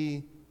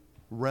only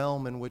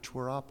realm in which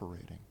we're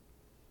operating?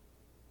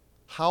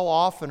 How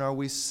often are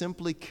we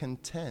simply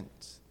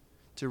content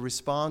to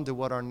respond to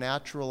what our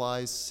natural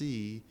eyes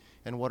see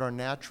and what our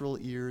natural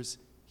ears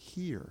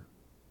hear?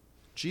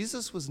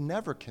 Jesus was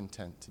never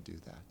content to do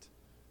that.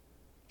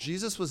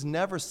 Jesus was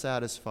never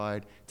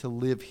satisfied to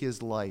live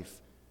his life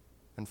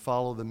and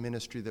follow the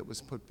ministry that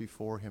was put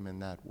before him in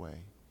that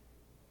way.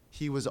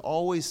 He was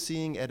always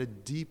seeing at a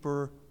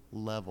deeper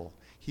level.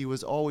 He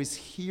was always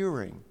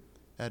hearing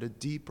at a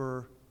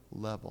deeper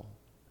level.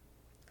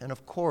 And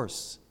of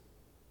course,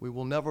 we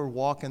will never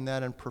walk in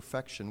that in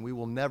perfection. We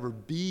will never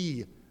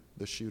be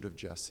the shoot of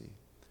Jesse.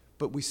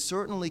 But we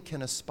certainly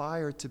can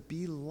aspire to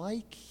be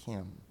like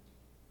him.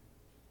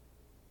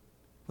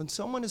 When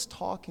someone is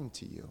talking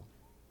to you,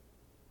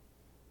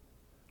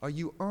 are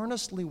you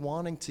earnestly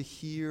wanting to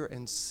hear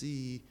and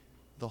see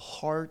the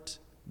heart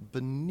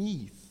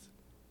beneath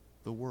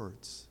the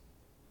words?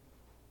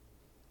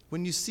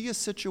 When you see a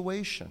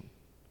situation,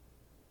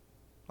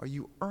 are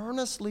you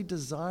earnestly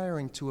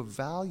desiring to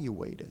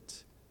evaluate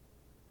it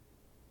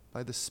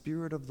by the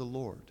Spirit of the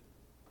Lord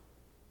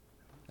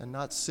and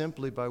not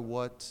simply by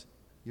what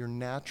your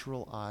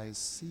natural eyes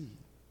see?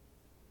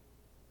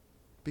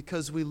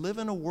 Because we live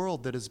in a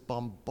world that is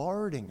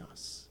bombarding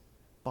us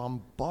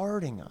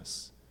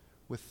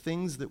with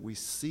things that we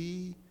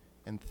see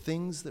and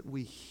things that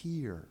we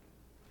hear.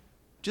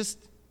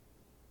 Just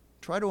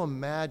try to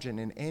imagine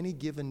in any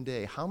given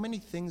day, how many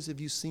things have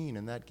you seen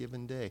in that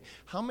given day?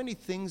 How many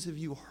things have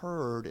you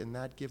heard in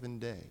that given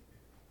day?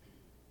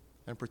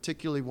 And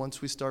particularly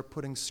once we start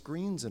putting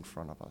screens in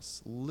front of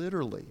us,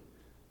 literally,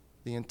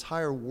 the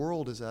entire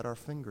world is at our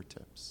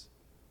fingertips.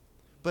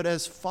 But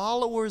as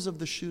followers of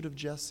the shoot of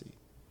Jesse,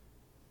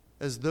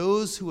 as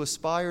those who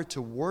aspire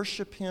to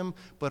worship him,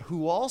 but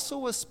who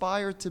also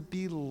aspire to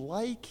be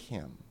like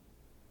him,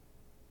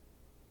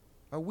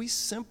 are we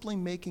simply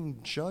making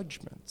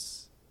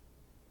judgments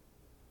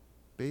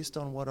based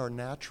on what our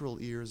natural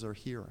ears are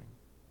hearing,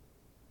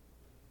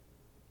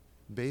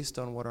 based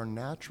on what our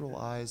natural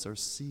eyes are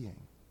seeing?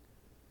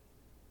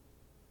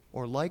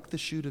 Or like the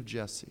shoot of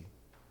Jesse,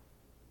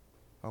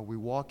 are we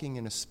walking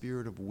in a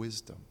spirit of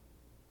wisdom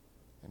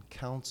and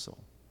counsel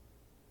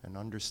and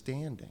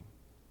understanding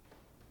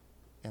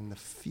and the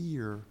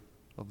fear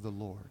of the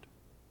Lord?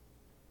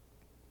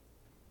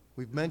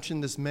 We've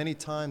mentioned this many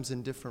times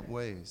in different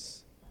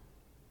ways.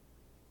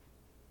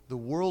 The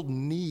world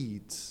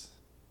needs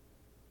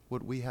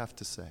what we have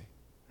to say.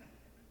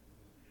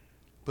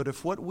 But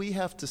if what we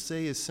have to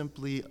say is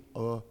simply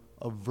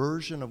a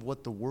version of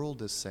what the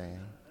world is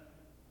saying,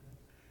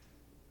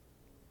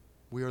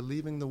 we are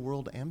leaving the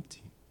world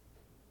empty.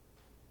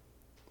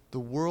 The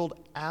world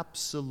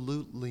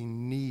absolutely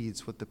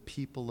needs what the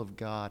people of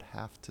God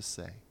have to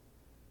say.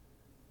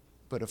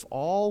 But if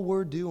all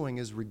we're doing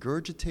is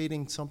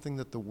regurgitating something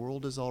that the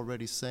world is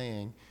already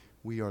saying,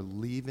 we are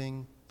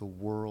leaving the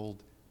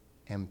world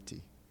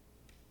empty.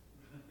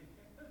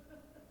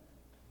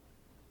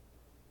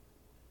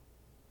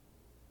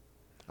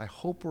 I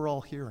hope we're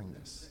all hearing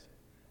this,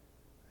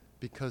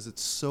 because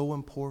it's so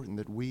important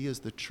that we as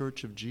the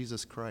Church of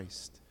Jesus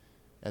Christ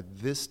at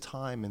this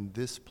time and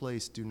this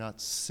place do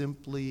not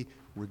simply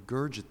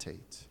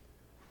regurgitate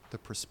the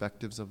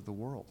perspectives of the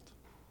world.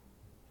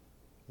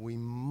 We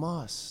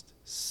must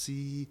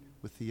see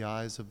with the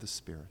eyes of the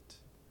Spirit.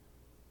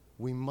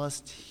 We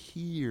must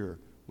hear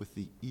with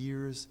the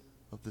ears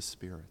of the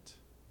Spirit.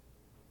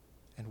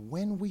 And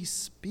when we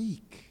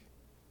speak,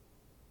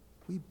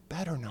 we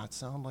better not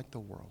sound like the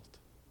world.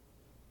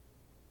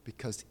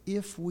 Because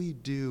if we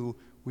do,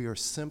 we are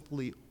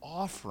simply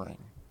offering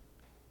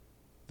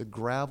the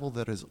gravel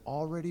that is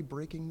already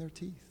breaking their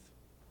teeth.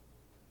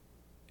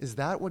 Is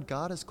that what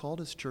God has called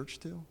his church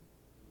to?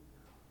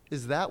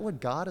 Is that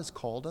what God has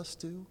called us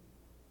to?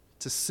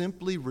 To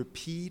simply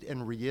repeat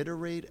and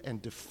reiterate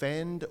and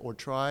defend or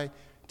try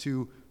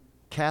to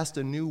cast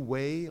a new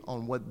way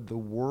on what the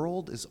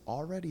world is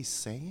already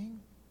saying?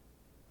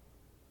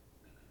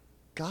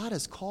 God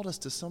has called us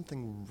to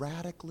something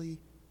radically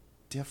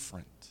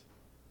different.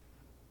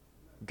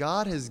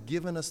 God has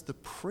given us the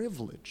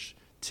privilege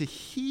to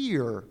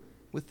hear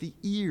with the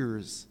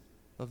ears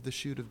of the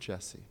shoot of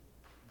Jesse.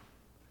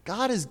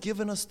 God has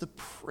given us the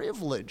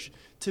privilege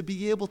to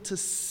be able to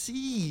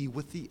see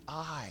with the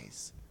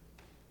eyes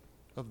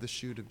of the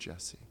shoot of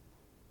Jesse.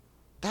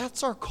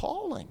 That's our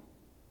calling.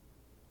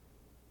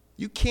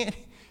 You cannot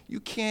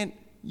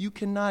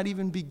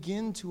even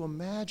begin to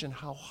imagine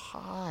how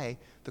high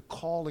the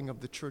calling of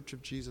the Church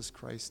of Jesus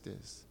Christ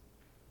is.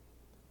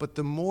 But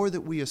the more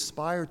that we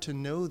aspire to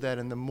know that,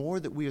 and the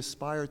more that we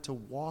aspire to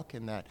walk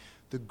in that,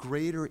 the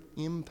greater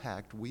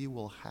impact we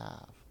will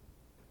have.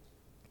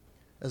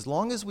 As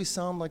long as we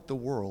sound like the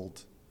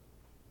world,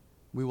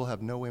 we will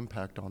have no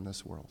impact on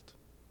this world.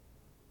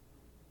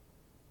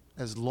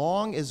 As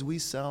long as we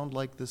sound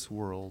like this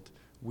world,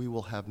 we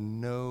will have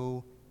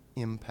no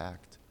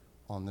impact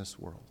on this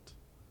world.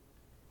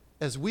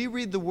 As we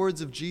read the words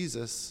of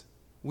Jesus,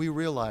 we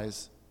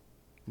realize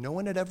no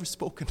one had ever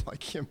spoken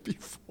like him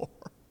before.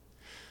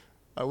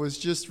 I was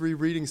just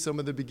rereading some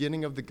of the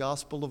beginning of the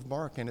Gospel of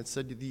Mark, and it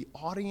said the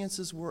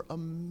audiences were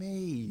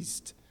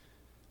amazed.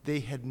 They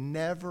had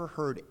never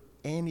heard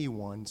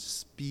anyone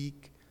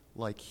speak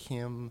like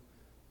him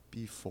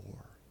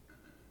before.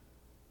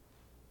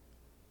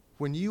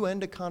 When you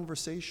end a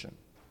conversation,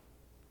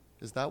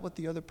 is that what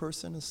the other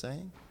person is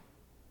saying?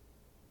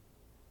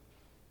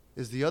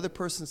 Is the other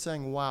person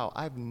saying, wow,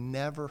 I've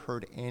never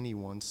heard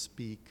anyone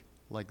speak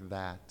like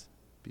that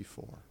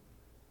before?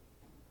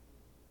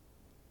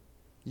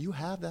 You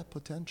have that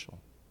potential.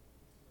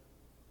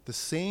 The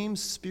same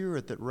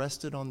spirit that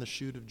rested on the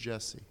shoot of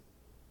Jesse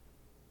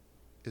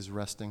is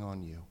resting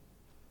on you.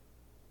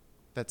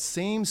 That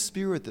same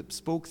spirit that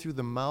spoke through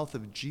the mouth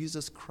of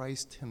Jesus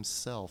Christ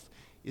himself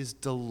is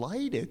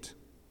delighted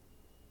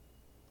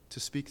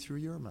to speak through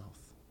your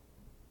mouth.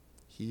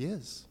 He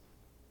is.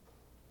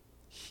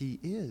 He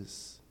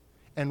is.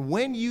 And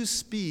when you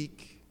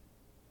speak,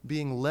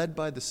 being led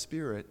by the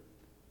Spirit,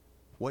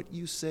 what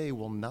you say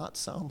will not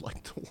sound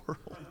like the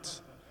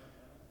world.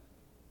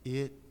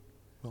 It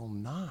will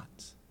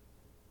not.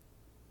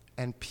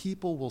 And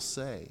people will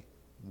say,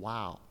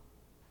 wow,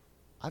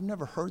 I've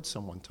never heard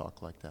someone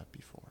talk like that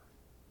before.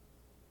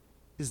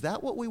 Is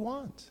that what we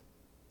want?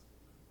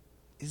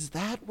 Is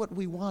that what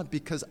we want?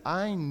 Because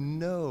I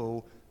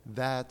know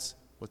that's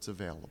what's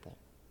available.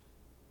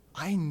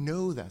 I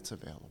know that's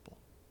available.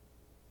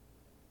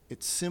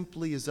 It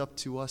simply is up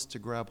to us to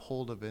grab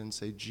hold of it and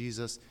say,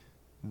 Jesus,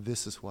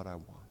 this is what I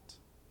want.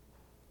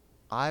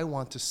 I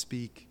want to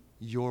speak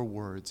your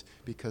words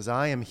because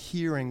I am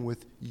hearing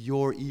with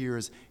your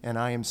ears and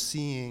I am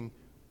seeing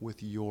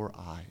with your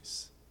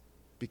eyes.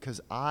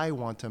 Because I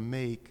want to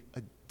make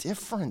a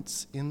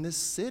difference in this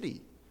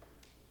city.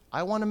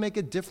 I want to make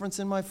a difference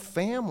in my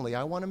family.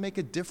 I want to make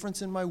a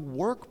difference in my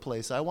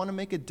workplace. I want to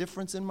make a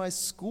difference in my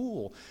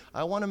school.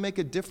 I want to make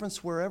a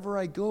difference wherever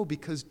I go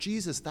because,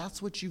 Jesus,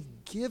 that's what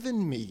you've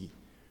given me.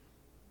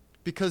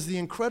 Because the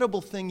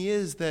incredible thing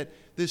is that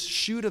this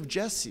shoot of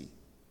Jesse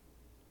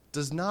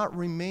does not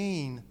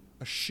remain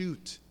a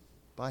shoot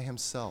by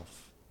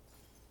himself.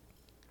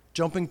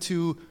 Jumping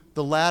to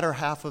the latter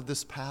half of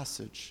this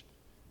passage,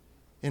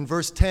 in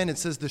verse 10 it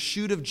says, the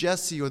shoot of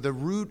Jesse, or the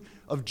root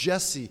of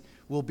Jesse,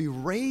 will be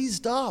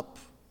raised up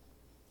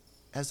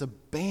as a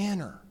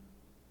banner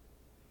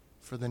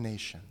for the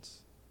nations.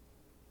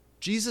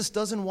 Jesus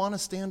doesn't want to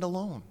stand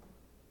alone.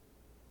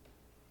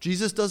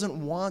 Jesus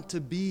doesn't want to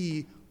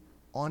be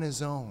on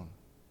his own.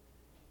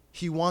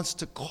 He wants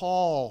to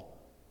call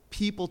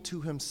people to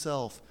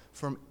himself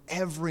from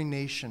every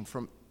nation,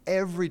 from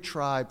every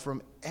tribe,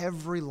 from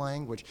every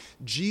language.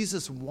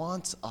 Jesus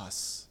wants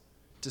us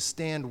to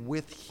stand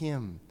with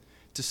him,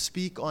 to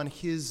speak on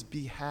his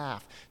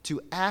behalf,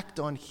 to act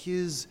on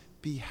his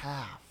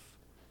behalf.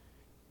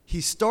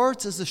 He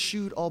starts as a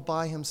shoot all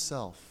by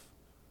himself.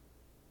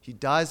 He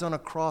dies on a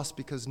cross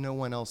because no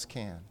one else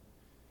can.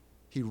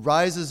 He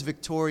rises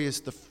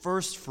victorious, the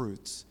first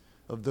fruits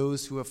of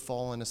those who have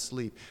fallen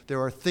asleep.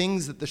 There are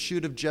things that the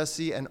shoot of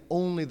Jesse and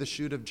only the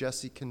shoot of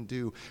Jesse can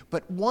do.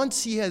 But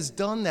once he has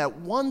done that,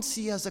 once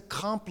he has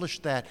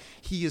accomplished that,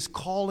 he is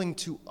calling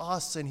to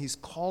us and he's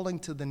calling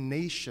to the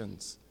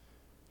nations.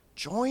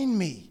 Join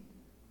me.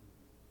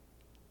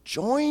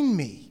 Join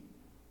me.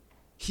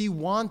 He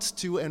wants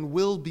to and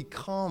will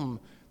become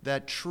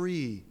that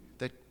tree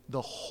that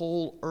the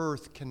whole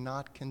earth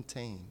cannot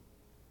contain.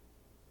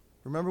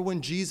 Remember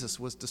when Jesus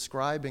was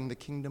describing the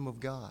kingdom of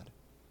God?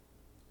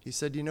 He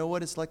said, you know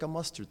what? It's like a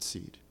mustard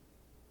seed.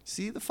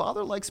 See, the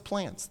Father likes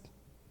plants.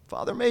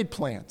 Father made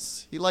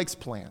plants. He likes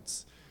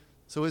plants.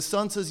 So his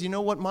son says, you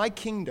know what? My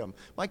kingdom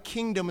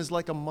is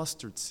like a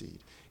mustard seed.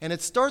 And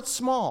it starts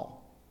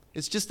small.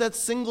 It's just that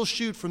single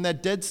shoot from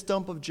that dead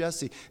stump of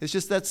Jesse. It's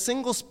just that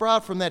single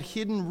sprout from that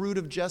hidden root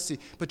of Jesse.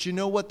 But you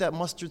know what? That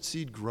mustard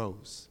seed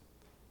grows.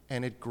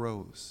 And it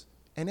grows.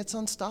 And it's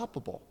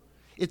unstoppable.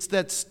 It's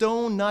that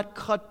stone not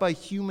cut by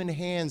human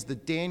hands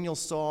that Daniel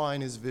saw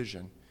in his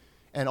vision.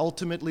 And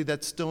ultimately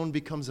that stone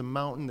becomes a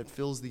mountain that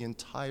fills the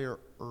entire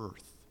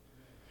earth.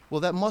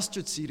 Well, that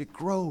mustard seed, it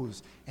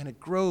grows and it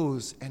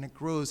grows and it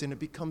grows, and it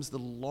becomes the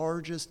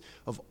largest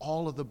of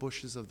all of the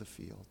bushes of the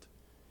field,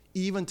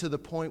 even to the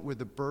point where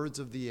the birds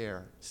of the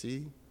air,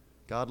 see,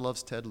 God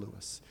loves Ted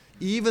Lewis,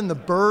 even the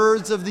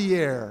birds of the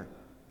air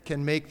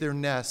can make their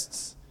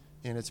nests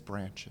in its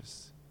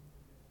branches.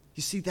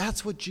 You see,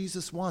 that's what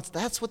Jesus wants.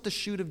 That's what the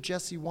shoot of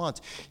Jesse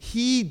wants.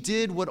 He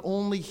did what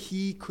only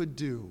he could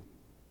do,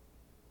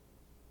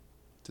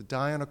 to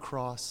die on a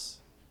cross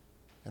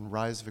and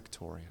rise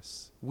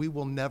victorious. We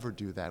will never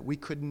do that. We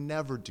could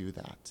never do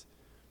that.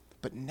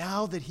 But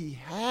now that he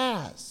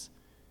has,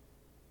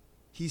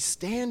 he's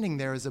standing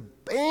there as a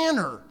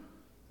banner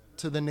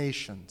to the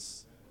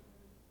nations.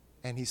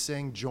 And he's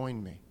saying,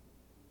 join me.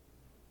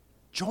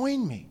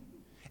 Join me.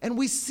 And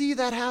we see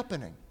that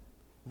happening,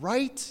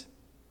 right?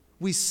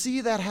 We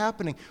see that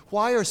happening.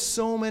 Why are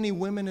so many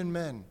women and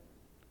men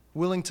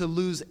willing to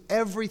lose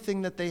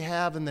everything that they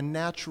have in the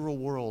natural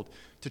world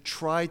to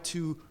try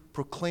to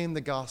proclaim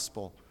the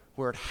gospel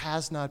where it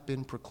has not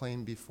been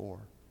proclaimed before?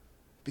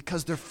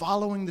 Because they're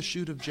following the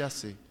shoot of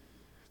Jesse.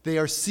 They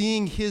are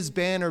seeing his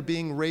banner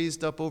being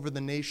raised up over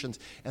the nations,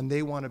 and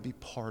they want to be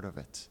part of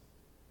it.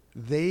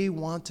 They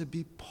want to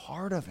be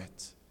part of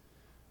it.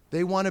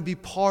 They want to be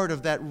part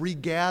of that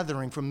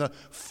regathering from the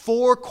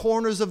four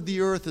corners of the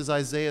earth, as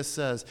Isaiah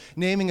says,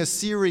 naming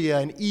Assyria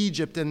and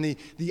Egypt and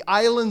the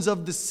islands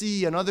of the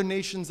sea and other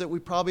nations that we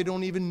probably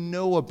don't even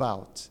know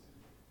about.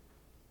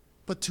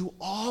 But to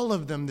all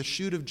of them, the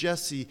shoot of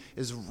Jesse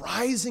is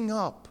rising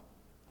up,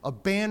 a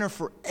banner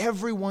for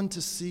everyone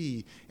to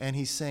see, and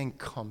he's saying,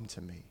 come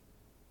to me.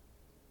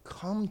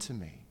 Come to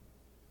me.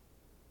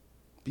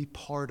 Be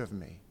part of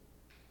me.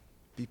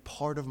 Be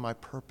part of my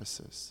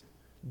purposes.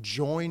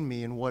 Join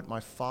me in what my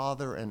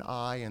Father and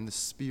I and the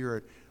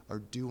Spirit are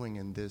doing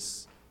in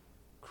this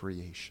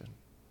creation.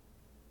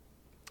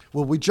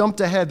 Well, we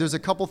jumped ahead. There's a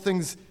couple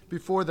things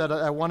before that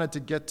I wanted to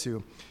get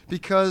to.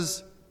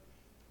 Because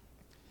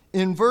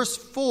in verse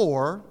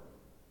 4,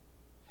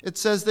 it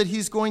says that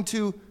he's going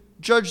to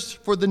judge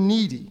for the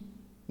needy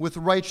with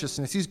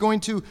righteousness. He's going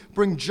to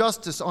bring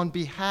justice on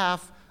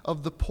behalf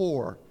of the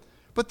poor.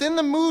 But then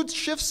the mood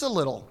shifts a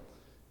little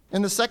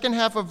in the second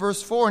half of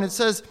verse 4, and it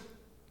says,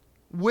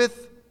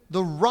 with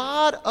the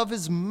rod of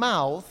his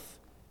mouth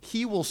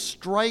he will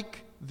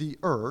strike the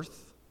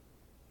earth,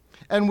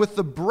 and with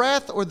the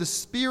breath or the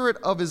spirit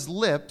of his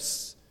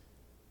lips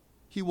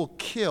he will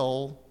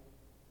kill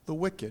the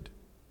wicked.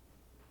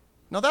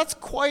 Now that's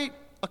quite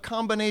a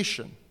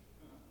combination.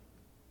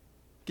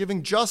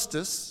 Giving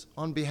justice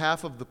on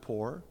behalf of the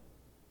poor,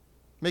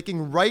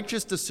 making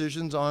righteous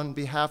decisions on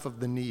behalf of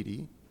the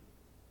needy,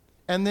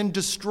 and then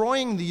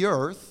destroying the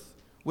earth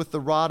with the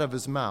rod of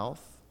his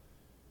mouth,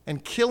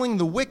 and killing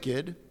the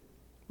wicked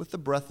with the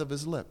breath of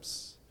his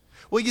lips.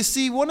 Well, you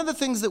see, one of the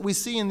things that we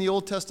see in the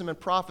Old Testament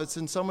prophets,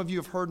 and some of you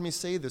have heard me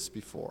say this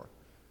before,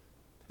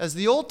 as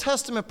the Old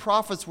Testament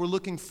prophets were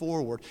looking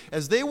forward,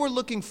 as they were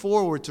looking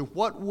forward to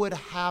what would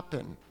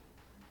happen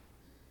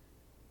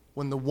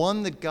when the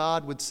one that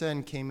God would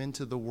send came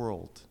into the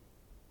world,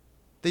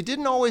 they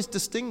didn't always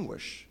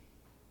distinguish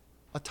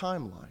a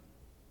timeline.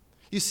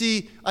 You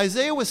see,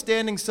 Isaiah was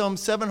standing some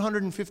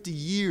 750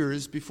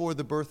 years before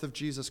the birth of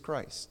Jesus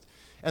Christ.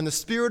 And the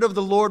Spirit of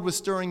the Lord was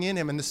stirring in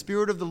him, and the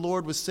Spirit of the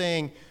Lord was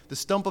saying, the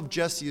stump of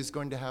Jesse is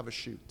going to have a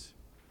shoot.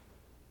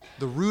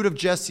 The root of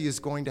Jesse is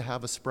going to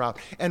have a sprout.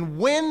 And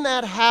when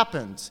that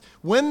happens,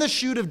 when the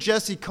shoot of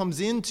Jesse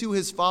comes into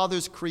his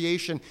father's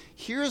creation,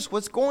 here's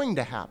what's going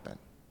to happen.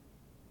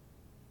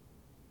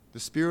 The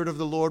Spirit of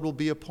the Lord will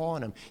be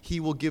upon him. He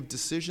will give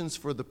decisions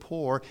for the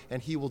poor, and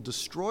he will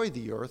destroy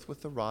the earth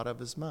with the rod of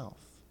his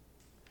mouth.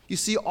 You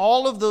see,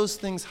 all of those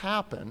things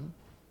happen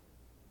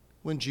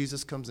when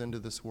Jesus comes into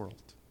this world.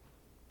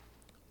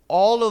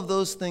 All of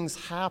those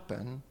things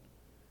happen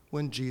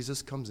when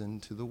Jesus comes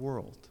into the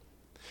world.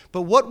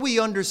 But what we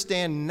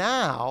understand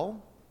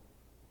now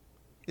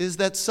is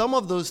that some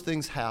of those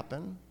things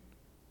happen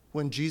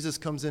when Jesus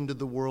comes into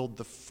the world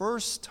the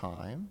first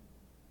time,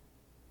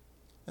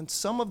 and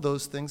some of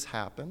those things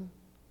happen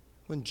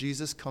when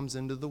Jesus comes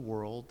into the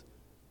world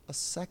a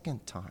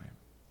second time.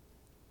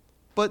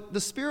 But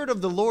the Spirit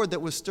of the Lord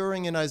that was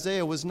stirring in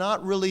Isaiah was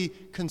not really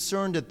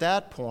concerned at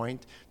that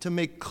point to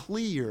make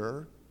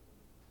clear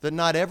that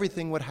not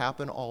everything would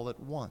happen all at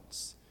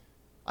once.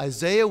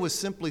 Isaiah was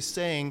simply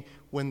saying,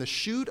 when the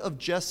shoot of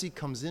Jesse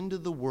comes into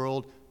the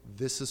world,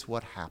 this is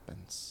what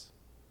happens.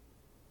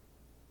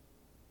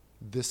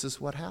 This is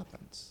what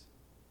happens.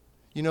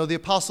 You know, the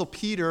Apostle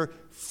Peter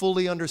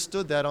fully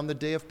understood that on the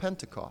day of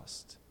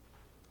Pentecost,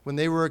 when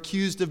they were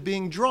accused of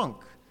being drunk.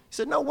 He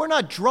said, no, we're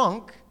not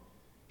drunk.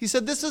 He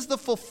said, this is the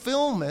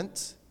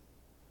fulfillment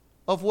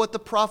of what the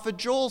prophet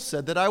Joel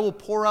said, that I will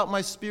pour out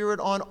my Spirit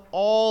on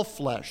all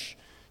flesh.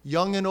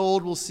 Young and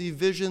old will see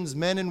visions,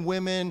 men and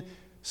women,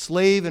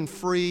 slave and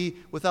free,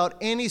 without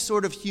any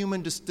sort of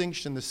human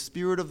distinction. The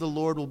Spirit of the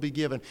Lord will be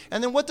given.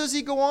 And then what does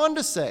he go on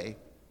to say?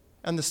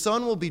 And the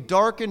sun will be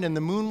darkened, and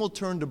the moon will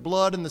turn to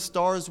blood, and the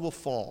stars will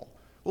fall.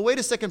 Well, wait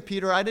a second,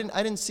 Peter. I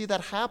didn't see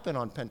that happen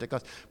on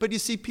Pentecost. But you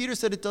see, Peter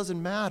said it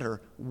doesn't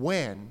matter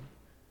when.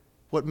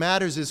 What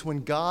matters is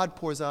when God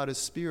pours out his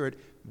Spirit,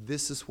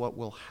 this is what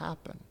will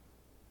happen.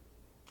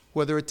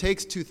 Whether it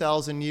takes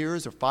 2,000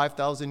 years or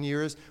 5,000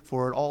 years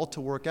for it all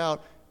to work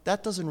out,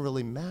 that doesn't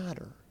really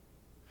matter.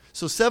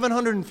 So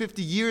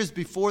 750 years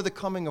before the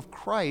coming of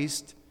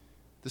Christ,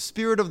 the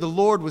Spirit of the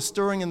Lord was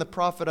stirring in the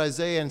prophet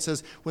Isaiah and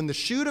says, when the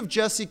shoot of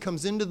Jesse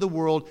comes into the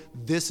world,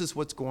 this is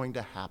what's going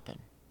to happen.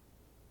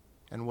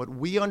 And what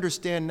we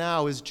understand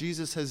now is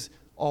Jesus has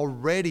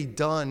already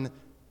done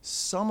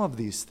some of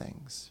these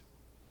things,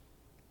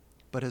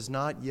 but has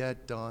not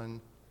yet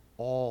done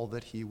all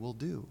that he will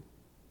do.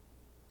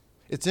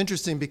 It's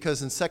interesting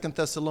because in 2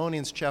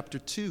 Thessalonians chapter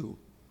 2,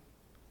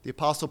 the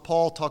Apostle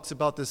Paul talks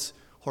about this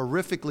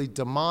horrifically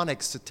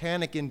demonic,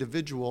 satanic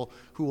individual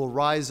who will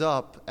rise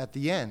up at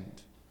the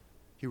end.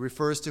 He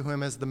refers to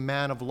him as the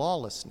man of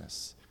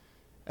lawlessness.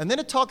 And then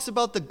it talks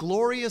about the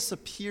glorious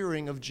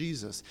appearing of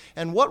Jesus.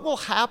 And what will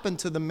happen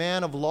to the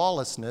man of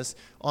lawlessness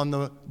on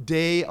the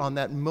day, on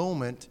that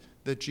moment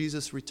that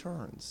Jesus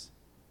returns?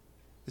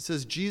 It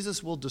says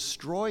Jesus will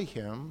destroy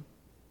him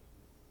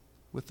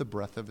with the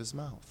breath of his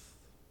mouth.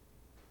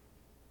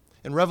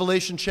 In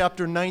Revelation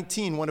chapter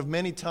 19, one of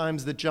many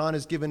times that John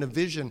is given a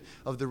vision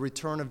of the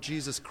return of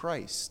Jesus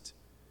Christ,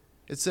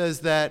 it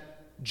says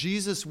that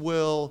Jesus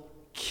will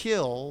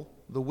kill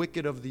the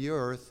wicked of the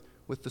earth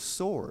with the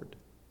sword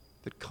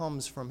that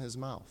comes from his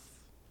mouth.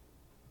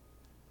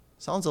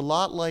 Sounds a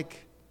lot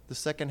like the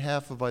second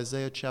half of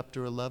Isaiah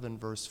chapter 11,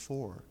 verse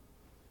 4.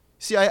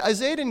 See,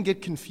 Isaiah didn't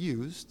get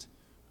confused.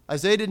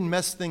 Isaiah didn't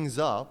mess things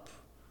up.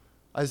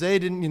 Isaiah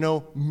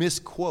didn't,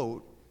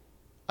 misquote.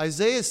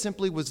 Isaiah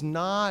simply was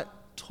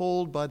not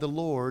told by the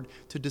Lord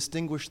to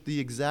distinguish the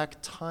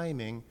exact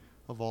timing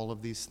of all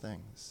of these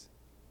things.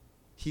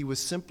 He was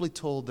simply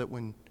told that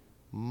when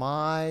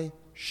my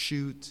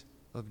shoot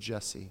of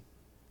Jesse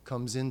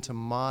comes into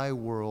my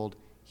world,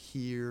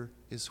 here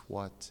is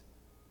what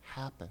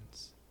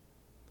happens.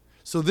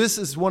 So this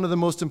is one of the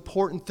most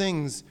important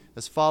things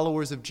as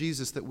followers of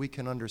Jesus that we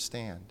can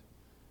understand.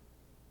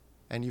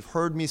 And you've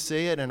heard me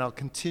say it, and I'll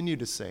continue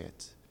to say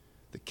it.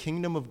 The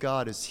kingdom of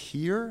God is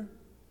here,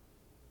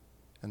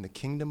 and the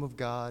kingdom of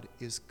God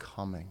is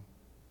coming.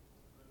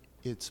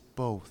 It's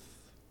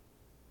both.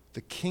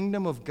 The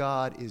kingdom of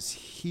God is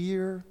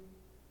here,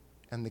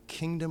 and the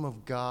kingdom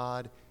of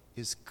God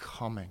is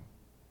coming.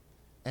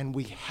 And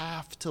we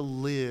have to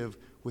live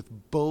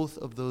with both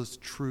of those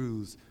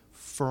truths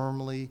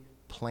firmly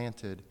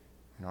planted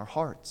in our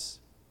hearts.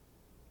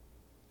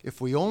 If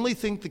we only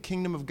think the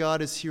kingdom of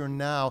God is here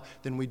now,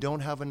 then we don't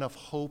have enough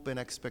hope and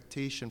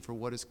expectation for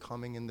what is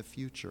coming in the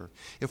future.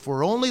 If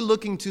we're only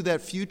looking to that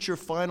future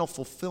final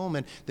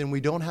fulfillment, then we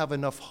don't have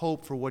enough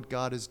hope for what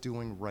God is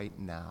doing right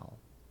now.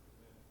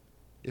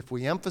 If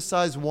we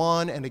emphasize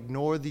one and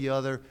ignore the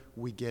other,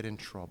 we get in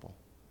trouble.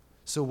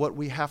 So what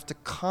we have to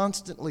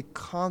constantly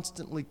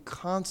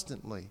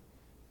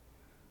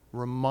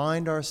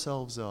remind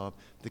ourselves of,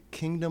 the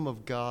kingdom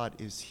of God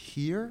is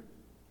here,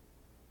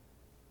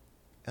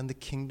 and the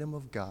kingdom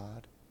of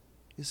God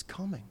is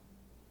coming.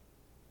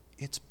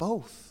 It's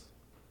both.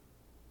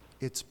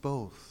 It's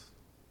both.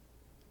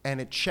 And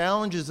it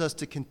challenges us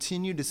to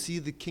continue to see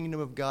the kingdom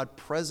of God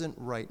present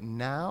right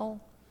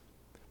now,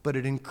 but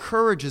it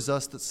encourages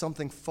us that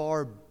something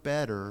far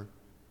better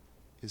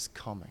is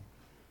coming.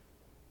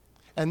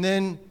 And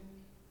then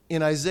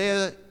in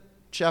Isaiah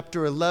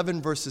chapter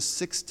 11, verses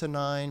 6 to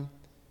 9,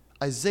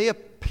 Isaiah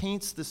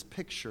paints this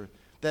picture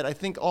that I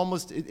think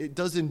almost it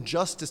does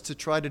injustice to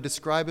try to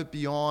describe it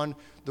beyond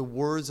the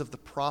words of the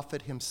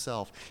prophet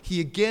himself.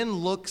 He again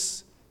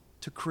looks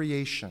to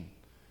creation.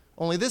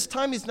 Only this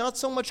time he's not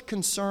so much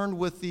concerned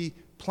with the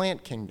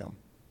plant kingdom.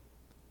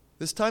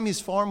 This time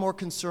he's far more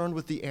concerned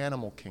with the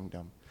animal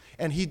kingdom.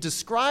 And he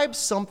describes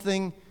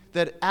something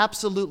that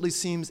absolutely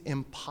seems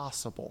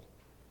impossible.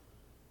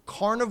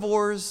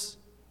 Carnivores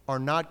are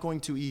not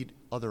going to eat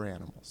other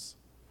animals.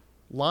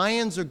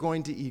 Lions are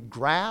going to eat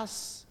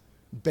grass.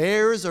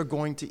 Bears are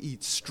going to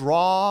eat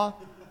straw.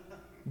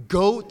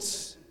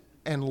 Goats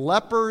and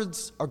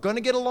leopards are going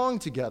to get along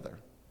together.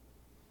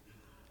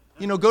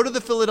 Go to the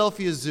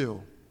Philadelphia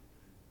Zoo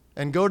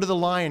and go to the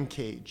lion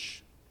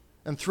cage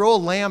and throw a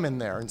lamb in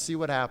there and see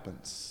what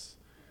happens.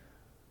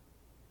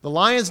 The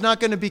lion's not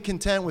going to be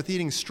content with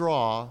eating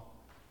straw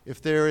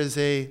if there is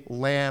a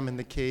lamb in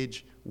the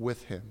cage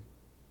with him.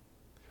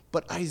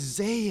 But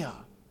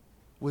Isaiah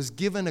was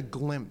given a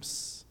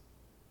glimpse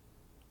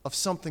of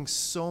something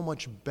so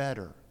much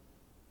better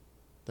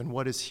than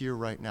what is here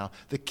right now.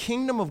 The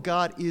kingdom of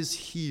God is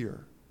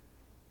here,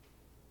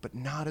 but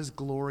not as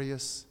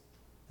glorious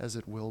as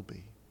it will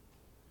be.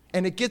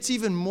 And it gets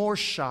even more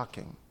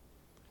shocking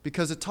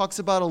because it talks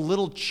about a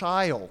little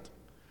child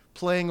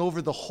playing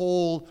over the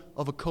hole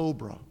of a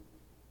cobra.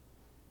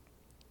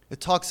 It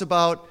talks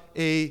about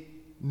a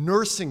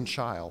nursing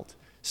child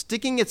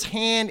sticking its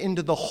hand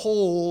into the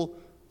hole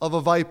of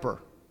a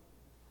viper.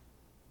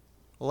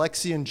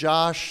 Alexi and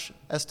Josh,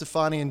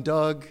 Estefani and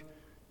Doug,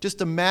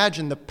 just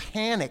imagine the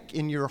panic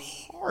in your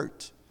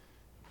heart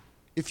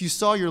if you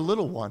saw your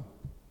little one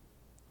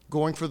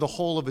going for the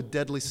hole of a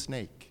deadly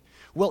snake.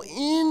 Well,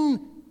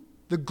 in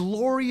the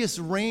glorious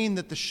reign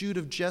that the shoot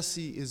of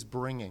Jesse is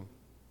bringing,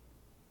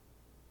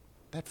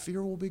 that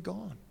fear will be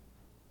gone.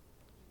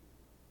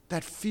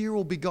 That fear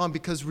will be gone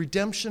because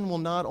redemption will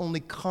not only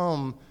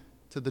come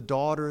to the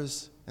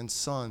daughters and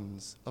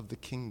sons of the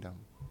kingdom,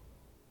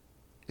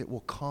 it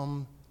will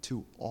come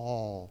to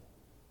all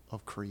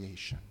of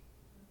creation.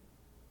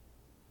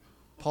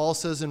 Paul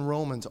says in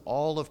Romans,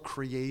 all of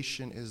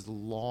creation is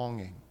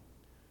longing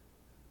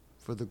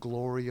for the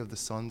glory of the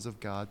sons of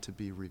God to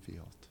be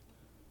revealed.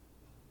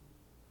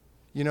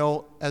 You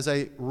know, as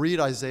I read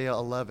Isaiah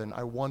 11,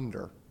 I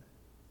wonder,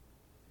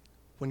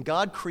 when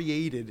God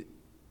created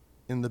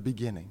in the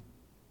beginning,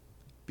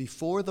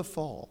 before the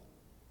fall,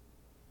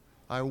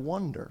 I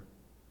wonder,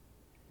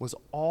 was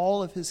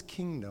all of his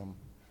kingdom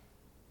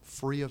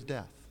free of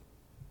death?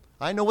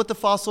 I know what the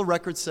fossil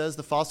record says.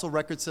 The fossil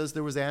record says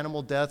there was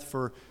animal death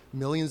for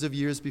millions of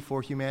years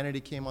before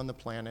humanity came on the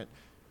planet.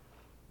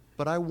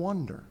 But I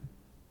wonder,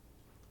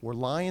 were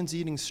lions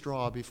eating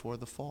straw before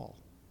the fall?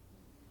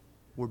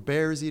 Were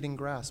bears eating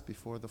grass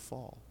before the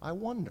fall? I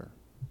wonder.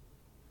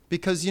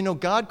 Because, you know,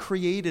 God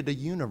created a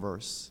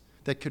universe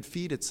that could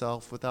feed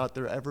itself without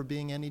there ever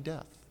being any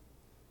death.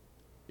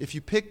 If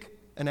you pick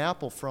an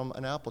apple from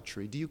an apple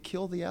tree, do you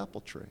kill the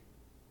apple tree?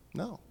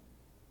 No,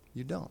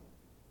 you don't.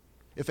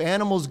 If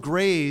animals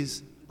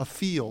graze a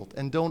field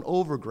and don't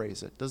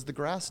overgraze it, does the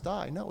grass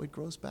die? No, it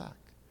grows back.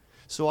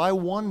 So I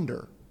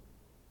wonder,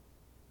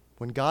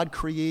 when God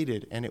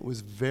created and it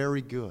was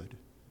very good,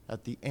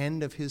 at the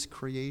end of his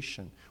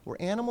creation,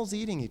 were animals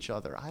eating each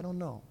other? I don't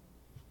know.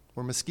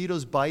 Were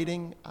mosquitoes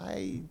biting?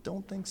 I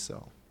don't think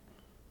so.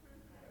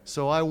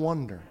 So I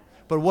wonder.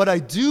 But what I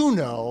do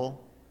know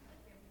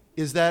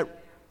is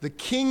that the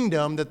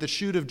kingdom that the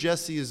shoot of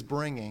Jesse is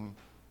bringing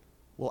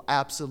will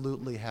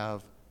absolutely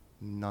have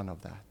none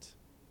of that.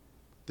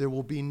 There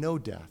will be no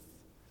death.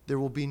 There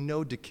will be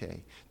no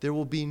decay. There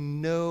will be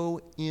no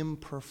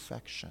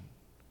imperfection.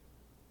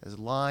 As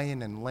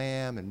lion and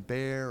lamb and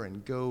bear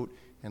and goat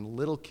and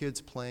little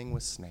kids playing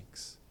with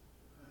snakes.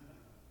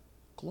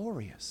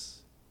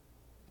 Glorious.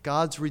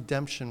 God's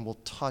redemption will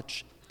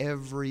touch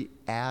every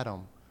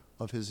atom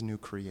of his new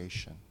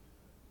creation.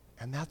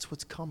 And that's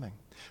what's coming.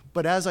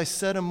 But as I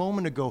said a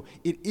moment ago,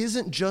 it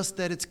isn't just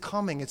that it's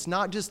coming. It's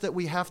not just that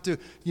we have to,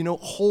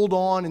 hold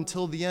on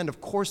until the end.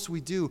 Of course we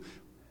do.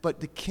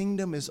 But the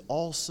kingdom is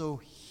also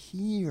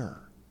here.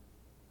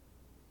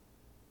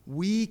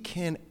 We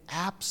can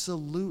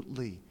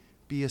absolutely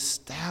be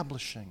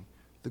establishing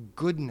the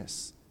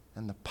goodness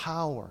and the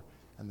power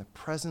and the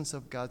presence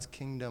of God's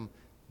kingdom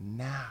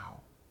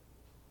now.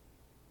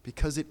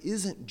 Because it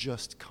isn't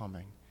just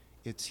coming,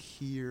 it's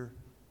here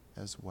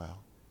as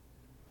well.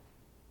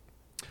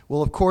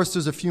 Well, of course,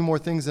 there's a few more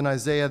things in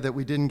Isaiah that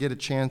we didn't get a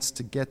chance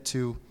to get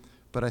to,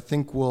 but I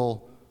think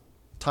we'll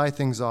tie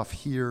things off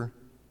here.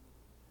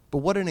 But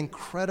what an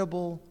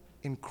incredible,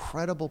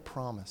 incredible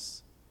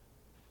promise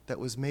that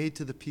was made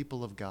to the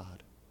people of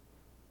God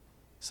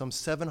some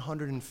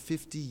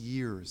 750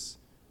 years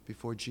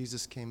before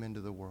Jesus came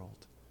into the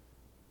world.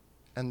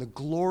 And the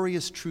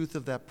glorious truth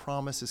of that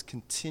promise is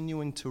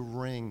continuing to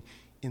ring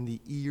in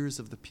the ears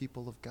of the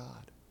people of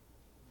God.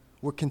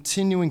 We're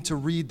continuing to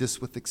read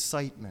this with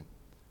excitement,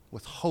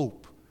 with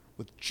hope,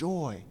 with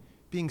joy,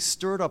 being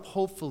stirred up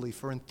hopefully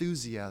for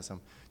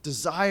enthusiasm,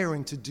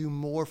 desiring to do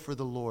more for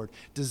the Lord,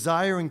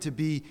 desiring to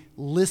be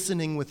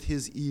listening with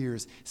his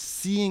ears,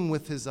 seeing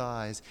with his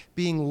eyes,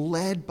 being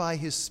led by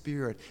his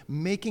Spirit,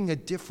 making a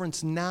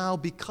difference now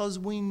because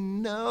we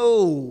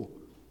know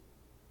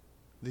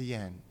the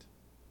end.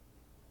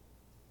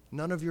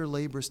 None of your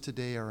labors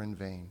today are in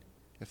vain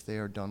if they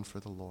are done for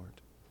the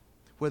Lord.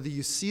 Whether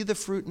you see the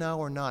fruit now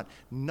or not,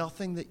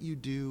 nothing that you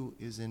do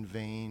is in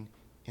vain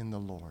in the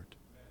Lord,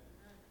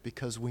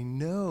 because we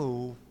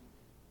know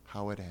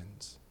how it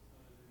ends.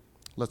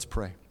 Let's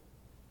pray.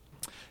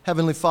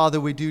 Heavenly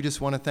Father, we do just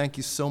want to thank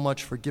you so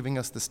much for giving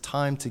us this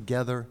time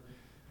together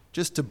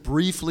just to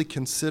briefly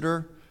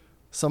consider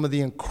some of the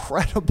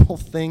incredible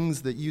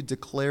things that you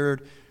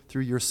declared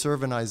through your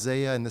servant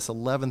Isaiah in this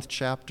 11th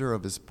chapter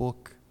of his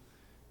book.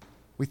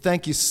 We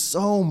thank you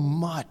so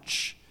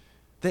much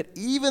that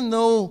even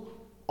though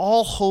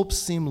all hopes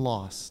seem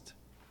lost,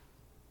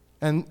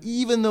 and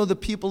even though the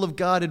people of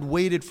God had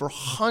waited for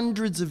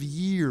hundreds of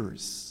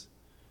years,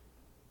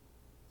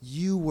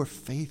 you were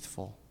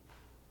faithful.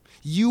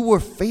 You were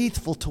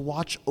faithful to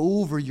watch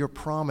over your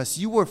promise.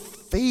 You were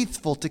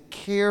faithful to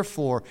care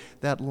for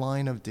that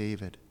line of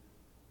David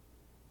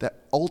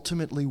that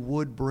ultimately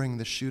would bring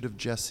the shoot of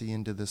Jesse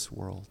into this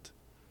world.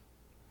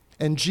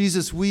 And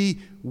Jesus, we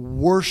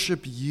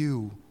worship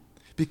you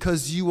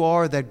because you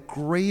are that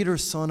greater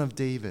Son of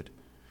David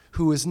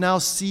who is now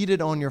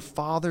seated on your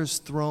Father's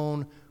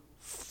throne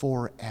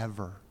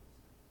forever.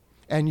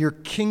 And your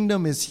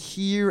kingdom is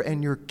here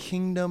and your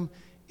kingdom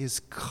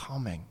is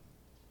coming.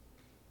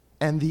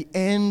 And the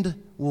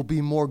end will be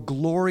more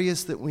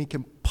glorious than we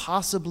can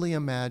possibly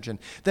imagine.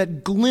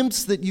 That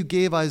glimpse that you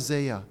gave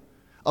Isaiah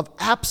of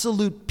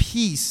absolute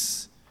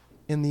peace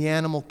in the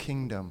animal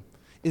kingdom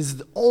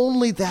is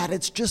only that.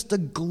 It's just a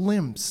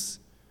glimpse.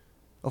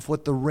 of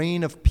what the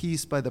reign of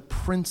peace by the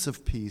Prince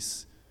of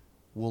Peace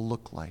will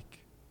look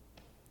like.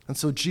 And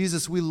so,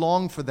 Jesus, we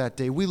long for that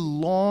day. We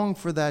long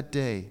for that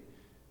day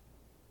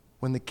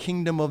when the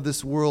kingdom of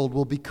this world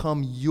will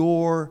become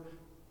your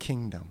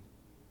kingdom,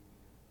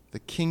 the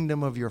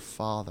kingdom of your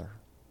Father.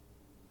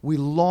 We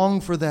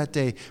long for that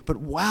day. But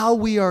while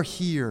we are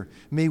here,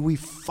 may we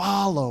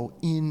follow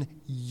in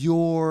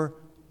your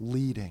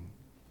leading.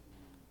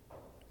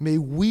 May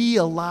we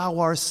allow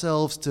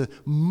ourselves to,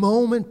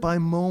 moment by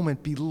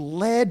moment, be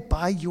led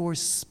by your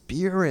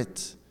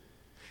Spirit,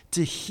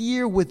 to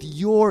hear with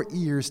your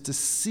ears, to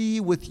see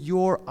with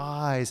your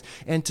eyes,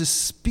 and to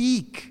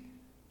speak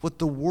what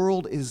the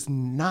world is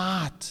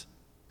not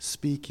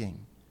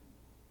speaking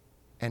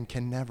and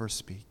can never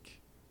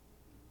speak.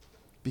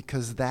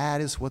 Because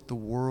that is what the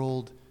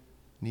world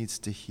needs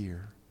to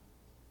hear.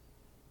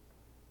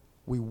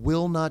 We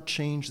will not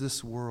change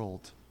this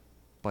world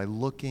by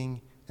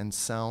looking and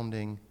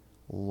sounding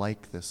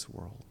like this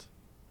world.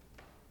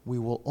 We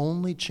will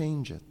only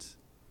change it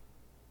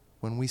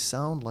when we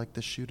sound like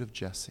the shoot of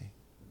Jesse,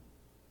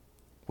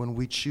 when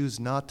we choose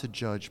not to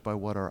judge by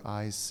what our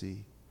eyes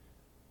see,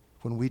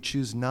 when we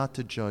choose not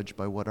to judge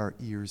by what our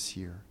ears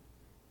hear,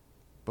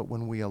 but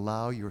when we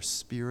allow your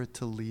Spirit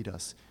to lead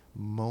us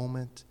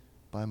moment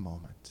by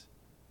moment.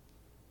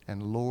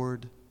 And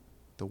Lord,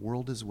 the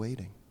world is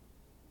waiting.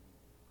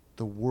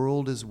 The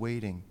world is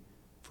waiting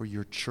for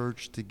your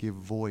church to give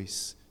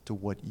voice to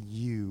what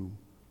you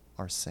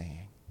are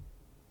saying.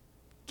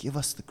 Give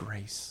us the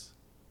grace.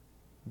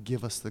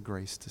 Give us the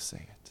grace to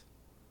say it.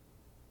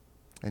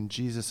 And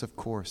Jesus, of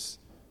course,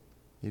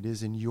 it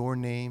is in your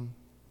name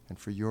and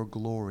for your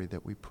glory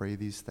that we pray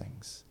these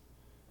things.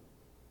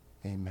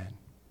 Amen.